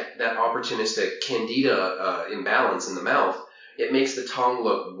would get that opportunistic Candida imbalance in the mouth, it makes the tongue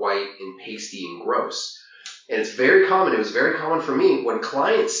look white and pasty and gross. And it's very common. It was very common for me. When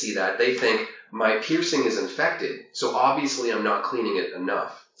clients see that, they think, my piercing is infected, so obviously I'm not cleaning it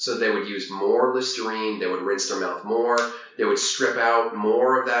enough. So they would use more Listerine, they would rinse their mouth more, they would strip out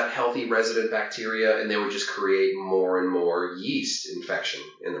more of that healthy resident bacteria, and they would just create more and more yeast infection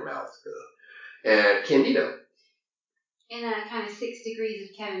in their mouth. And Candida. In a kind of 6 degrees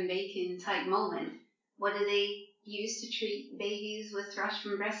of Kevin Bacon type moment, what do they use to treat babies with thrush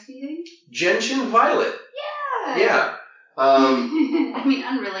from breastfeeding? Gentian violet. Yeah. Yeah. I mean,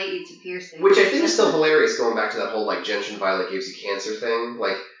 unrelated to piercing. Which I think is still hilarious, going back to that whole, like, gentian violet gives you cancer thing.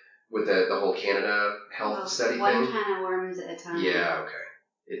 Like, with the whole Canada health study one thing. One can of worms at a time. Yeah, okay.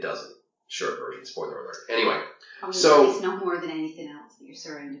 It doesn't. Short version, spoiler alert. Anyway, it's no more than anything else that you're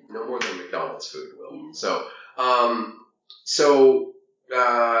surrounded by. No more than McDonald's food will. Yeah. So,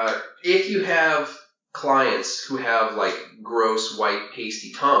 if you have clients who have like gross, white,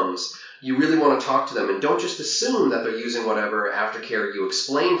 pasty tongues, you really want to talk to them, and don't just assume that they're using whatever aftercare you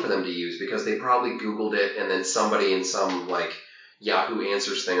explain for them to use, because they probably Googled it, and then somebody in some like Yahoo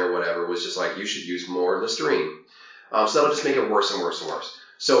Answers thing or whatever was just like, you should use more Listerine. So that'll just make it worse and worse and worse.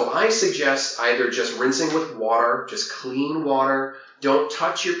 So I suggest either just rinsing with water, just clean water. Don't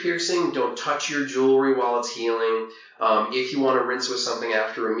touch your piercing. Don't touch your jewelry while it's healing. If you want to rinse with something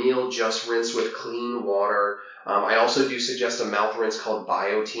after a meal, just rinse with clean water. I also do suggest a mouth rinse called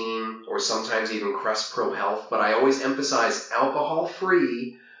Biotene, or sometimes even Crest Pro Health, but I always emphasize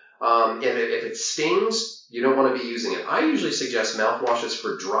alcohol-free. If it stings, you don't want to be using it. I usually suggest mouthwashes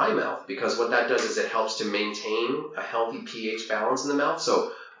for dry mouth, because what that does is it helps to maintain a healthy pH balance in the mouth.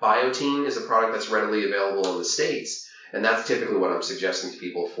 So Biotene is a product that's readily available in the States, and that's typically what I'm suggesting to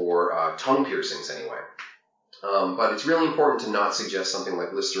people for tongue piercings anyway. But it's really important to not suggest something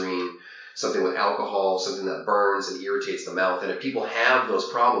like Listerine, something with alcohol, something that burns and irritates the mouth. And if people have those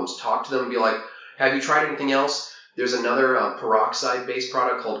problems, talk to them and be like, have you tried anything else? There's another peroxide-based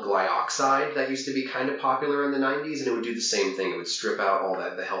product called Glyoxide that used to be kind of popular in the 90s, and it would do the same thing. It would strip out all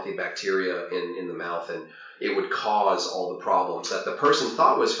the healthy bacteria in the mouth, and it would cause all the problems that the person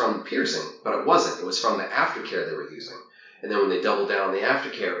thought was from the piercing, but it wasn't. It was from the aftercare they were using. And then when they double down on the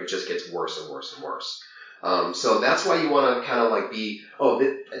aftercare, it just gets worse and worse and worse. So that's why you want to kind of like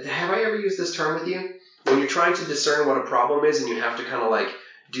have I ever used this term with you? When you're trying to discern what a problem is and you have to kind of like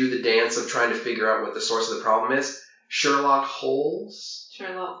do the dance of trying to figure out what the source of the problem is. Sherlock Holmes.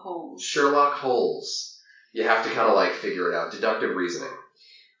 You have to kind of like figure it out. Deductive reasoning.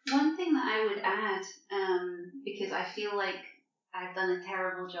 One thing that I would add, because I feel like I've done a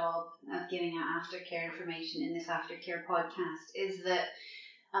terrible job of giving out aftercare information in this aftercare podcast, is that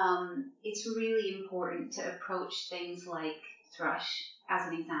it's really important to approach things like thrush, as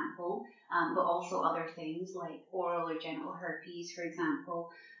an example, but also other things like oral or genital herpes, for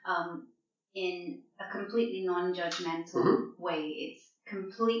example, in a completely non-judgmental way. It's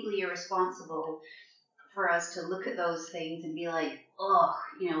completely irresponsible for us to look at those things and be like, oh,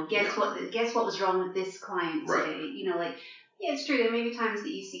 guess what was wrong with this client today? Right. Yeah, it's true. There may be times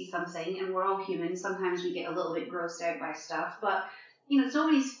that you see something, and we're all human. Sometimes we get a little bit grossed out by stuff, but it's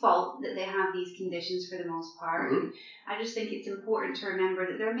nobody's fault that they have these conditions for the most part. Mm-hmm. And I just think it's important to remember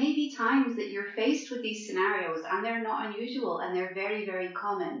that there may be times that you're faced with these scenarios, and they're not unusual, and they're very, very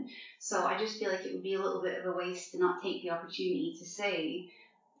common. So I just feel like it would be a little bit of a waste to not take the opportunity to say,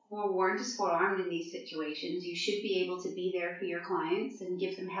 forewarned is forearmed in these situations. You should be able to be there for your clients and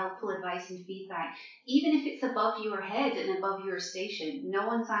give them helpful advice and feedback, even if it's above your head and above your station. No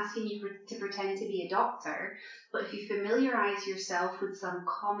one's asking you to pretend to be a doctor, but if you familiarize yourself with some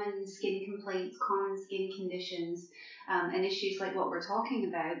common skin complaints, common skin conditions, and issues like what we're talking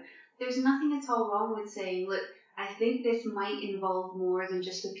about, there's nothing at all wrong with saying, look, I think this might involve more than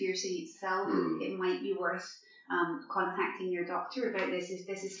just the piercing itself. It might be worth contacting your doctor about this if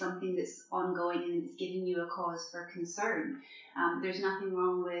this is something that's ongoing and it's giving you a cause for concern. There's nothing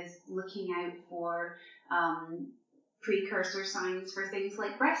wrong with looking out for precursor signs for things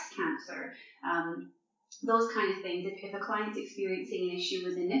like breast cancer. Those kind of things. If a client's experiencing an issue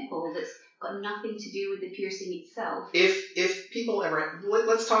with a nipple that's got nothing to do with the piercing itself. If people ever,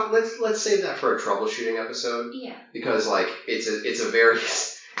 let's save that for a troubleshooting episode. Yeah. Because like it's a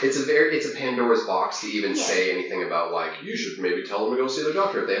Pandora's box to even say anything about like, you should maybe tell them to go see their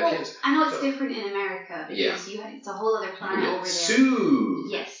doctor if they have cancer. I know it's different in America because it's a whole other planet over there.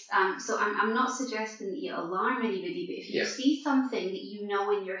 Sued. Yes. So I'm not suggesting that you alarm anybody, but if you see something that you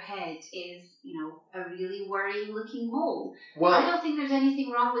know in your head is, a really worrying looking mole, I don't think there's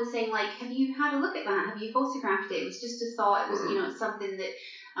anything wrong with saying like, have you had a look at that? Have you photographed it? It was just a thought. It was, it's something that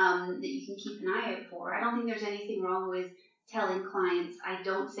that you can keep an eye out for. I don't think there's anything wrong with telling clients, I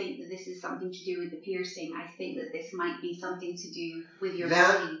don't think that this is something to do with the piercing. I think that this might be something to do with your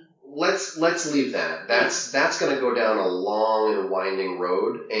body. Let's leave that. That's going to go down a long and winding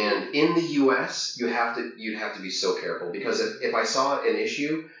road. And in the U.S., you'd have to be so careful, because if I saw an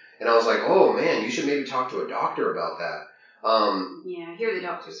issue and I was like, oh man, you should maybe talk to a doctor about that. Here the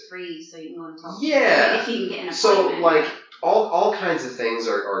doctor's free, so you can go and talk. Yeah. If you can get an appointment. So like all kinds of things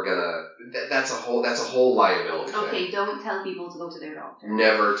are gonna. That's a whole liability. Okay, thing. Don't tell people to go to their doctor.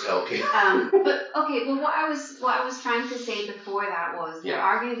 Never tell people. But okay, well, what I was trying to say before that was there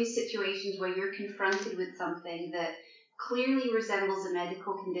are going to be situations where you're confronted with something that clearly resembles a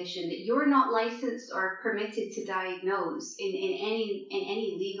medical condition that you're not licensed or permitted to diagnose in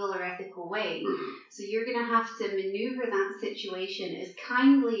any legal or ethical way. So you're going to have to maneuver that situation as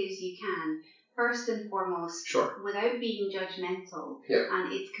kindly as you can, first and foremost, without being judgmental. Yeah.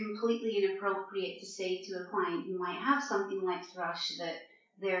 And it's completely inappropriate to say to a client who might have something like thrush that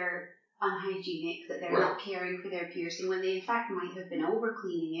they're unhygienic, that they're not caring for their piercing, when they in fact might have been over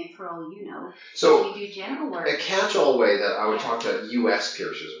cleaning it for all you know. So if you do gentle work. A catch-all way that I would talk to U.S.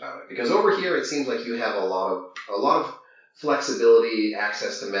 piercers about it, because over here it seems like you have a lot of flexibility,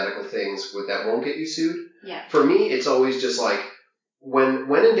 access to medical things that won't get you sued. Yeah. For me, it's always just like, when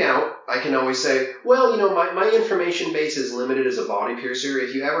in doubt, I can always say, well, my information base is limited as a body piercer.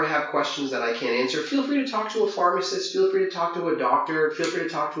 If you ever have questions that I can't answer, feel free to talk to a pharmacist, feel free to talk to a doctor, feel free to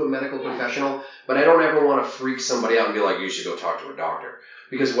talk to a medical professional, but I don't ever want to freak somebody out and be like, you should go talk to a doctor.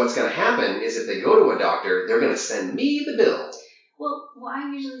 Because what's going to happen is if they go to a doctor, they're going to send me the bill. Well, what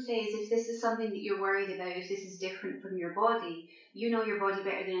I usually say is if this is something that you're worried about, if this is different from your body, you know your body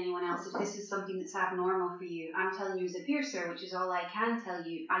better than anyone else. If this is something that's abnormal for you, I'm telling you as a piercer, which is all I can tell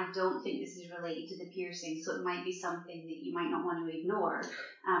you, I don't think this is related to the piercing, so it might be something that you might not want to ignore.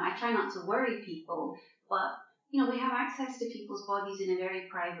 I try not to worry people, but we have access to people's bodies in a very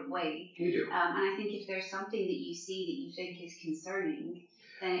private way. We do. And I think if there's something that you see that you think is concerning,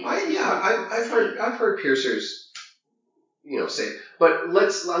 then it's I've heard piercers say, but I'm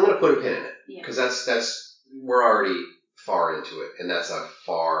going to put a pin in it, because that's we're already far into it, and that's a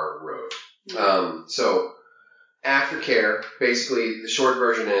far road. Yeah. So aftercare, basically the short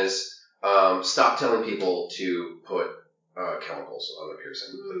version is, stop telling people to put chemicals on their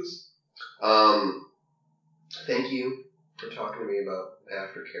piercing, please. Thank you for talking to me about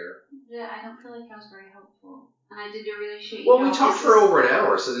aftercare. Yeah, I don't feel like I was very helpful. And I did a really shitty job. Well, we talked for over an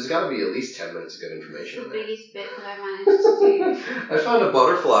hour, so there's got to be at least 10 minutes of good information. The biggest bit that I managed to do. I found a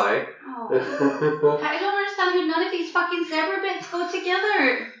butterfly. Oh. I don't understand how none of these fucking zebra bits go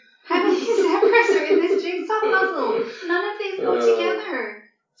together. How many zebras are in this jigsaw puzzle? None of these go together.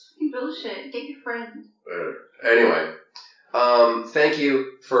 It's fucking bullshit. Get your friend. Anyway, thank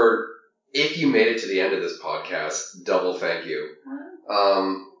you for, if you made it to the end of this podcast, double thank you.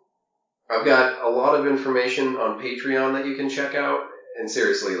 I've got a lot of information on Patreon that you can check out. And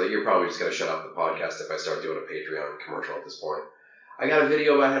seriously, you're probably just going to shut up the podcast if I start doing a Patreon commercial at this point. I got a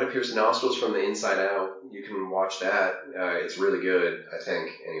video about how to pierce nostrils from the inside out. You can watch that. It's really good, I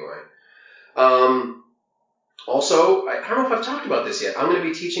think, anyway. Also, I don't know if I've talked about this yet. I'm going to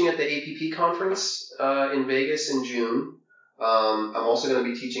be teaching at the APP conference in Vegas in June. I'm also going to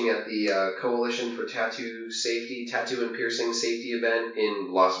be teaching at the Coalition for Tattoo and Piercing Safety event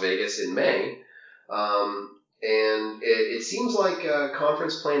in Las Vegas in May. And it seems like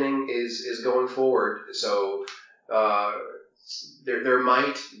conference planning is going forward. So there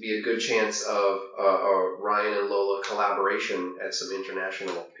might be a good chance of a Ryan and Lola collaboration at some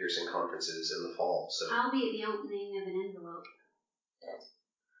international piercing conferences in the fall. So I'll be at the opening of an envelope.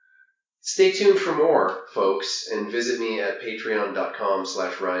 Stay tuned for more, folks, and visit me at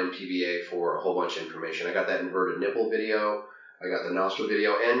patreon.com/RyanPBA for a whole bunch of information. I got that inverted nipple video, I got the nostril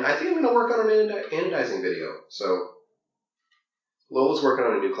video, and I think I'm going to work on an anodizing video. So Lola's working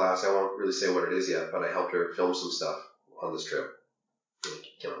on a new class. I won't really say what it is yet, but I helped her film some stuff on this trip. It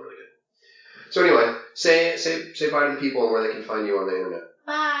came out really good. So anyway, say bye to the people and where they can find you on the internet.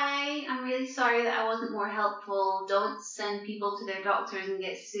 Bye. I'm really sorry that I wasn't more helpful. Don't send people to their doctors and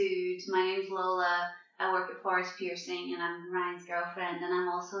get sued. My name's Lola. I work at Forest Piercing, and I'm Ryan's girlfriend, and I'm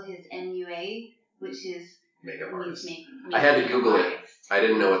also his MUA, which is makeup artist. I had to Google it. I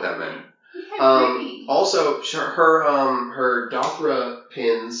didn't know what that meant. Pretty. Also, her Dothra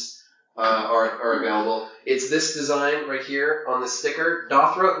pins are available. It's this design right here on the sticker.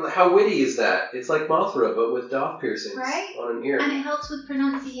 Dothra, how witty is that? It's like Mothra, but with doth piercings on an ear. And it helps with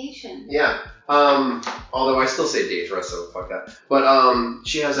pronunciation. Yeah. Although I still say Daedra, so fuck that. But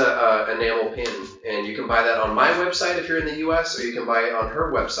she has a enamel pin, and you can buy that on my website if you're in the US, or you can buy it on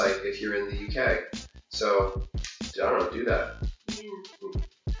her website if you're in the UK. So, I don't know, do that.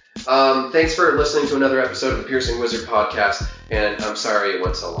 Yeah. Thanks for listening to another episode of the Piercing Wizard podcast, and I'm sorry it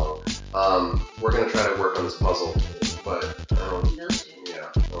went so long. We're going to try to work on this puzzle, but I don't think it's going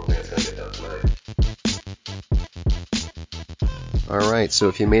to get done tonight. Alright, so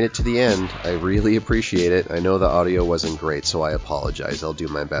if you made it to the end, I really appreciate it. I know the audio wasn't great, so I apologize. I'll do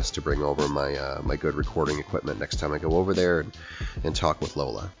my best to bring over my good recording equipment next time I go over there and talk with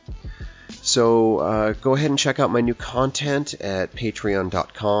Lola. So go ahead and check out my new content at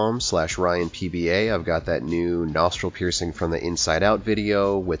patreon.com/RyanPBA. I've got that new nostril piercing from the inside out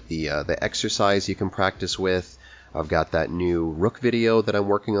video with the exercise you can practice with. I've got that new Rook video that I'm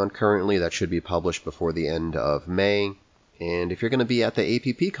working on currently that should be published before the end of May. And if you're going to be at the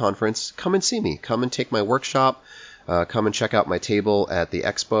APP conference, come and see me. Come and take my workshop. Come and check out my table at the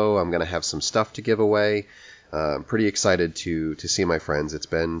expo. I'm going to have some stuff to give away. I'm pretty excited to see my friends. It's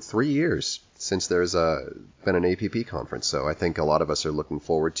been 3 years since there's been an APP conference, so I think a lot of us are looking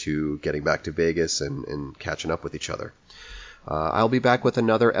forward to getting back to Vegas and catching up with each other. I'll be back with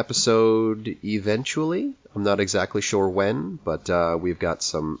another episode eventually. I'm not exactly sure when, but we've got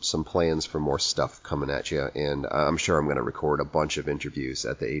some plans for more stuff coming at you, and I'm sure I'm going to record a bunch of interviews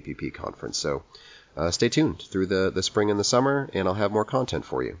at the APP conference. So stay tuned through the spring and the summer, and I'll have more content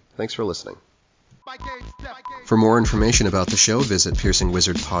for you. Thanks for listening. For more information about the show, visit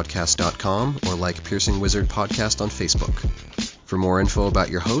piercingwizardpodcast.com or like Piercing Wizard Podcast on Facebook. For more info about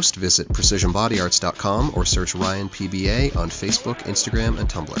your host, visit precisionbodyarts.com or search Ryan PBA on Facebook, Instagram, and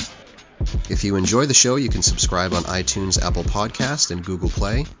Tumblr. If you enjoy the show, you can subscribe on iTunes, Apple Podcast, and Google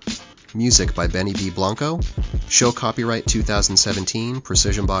Play. Music by Benny B. Blanco. Show copyright 2017,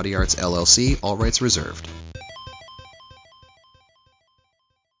 Precision Body Arts LLC, all rights reserved.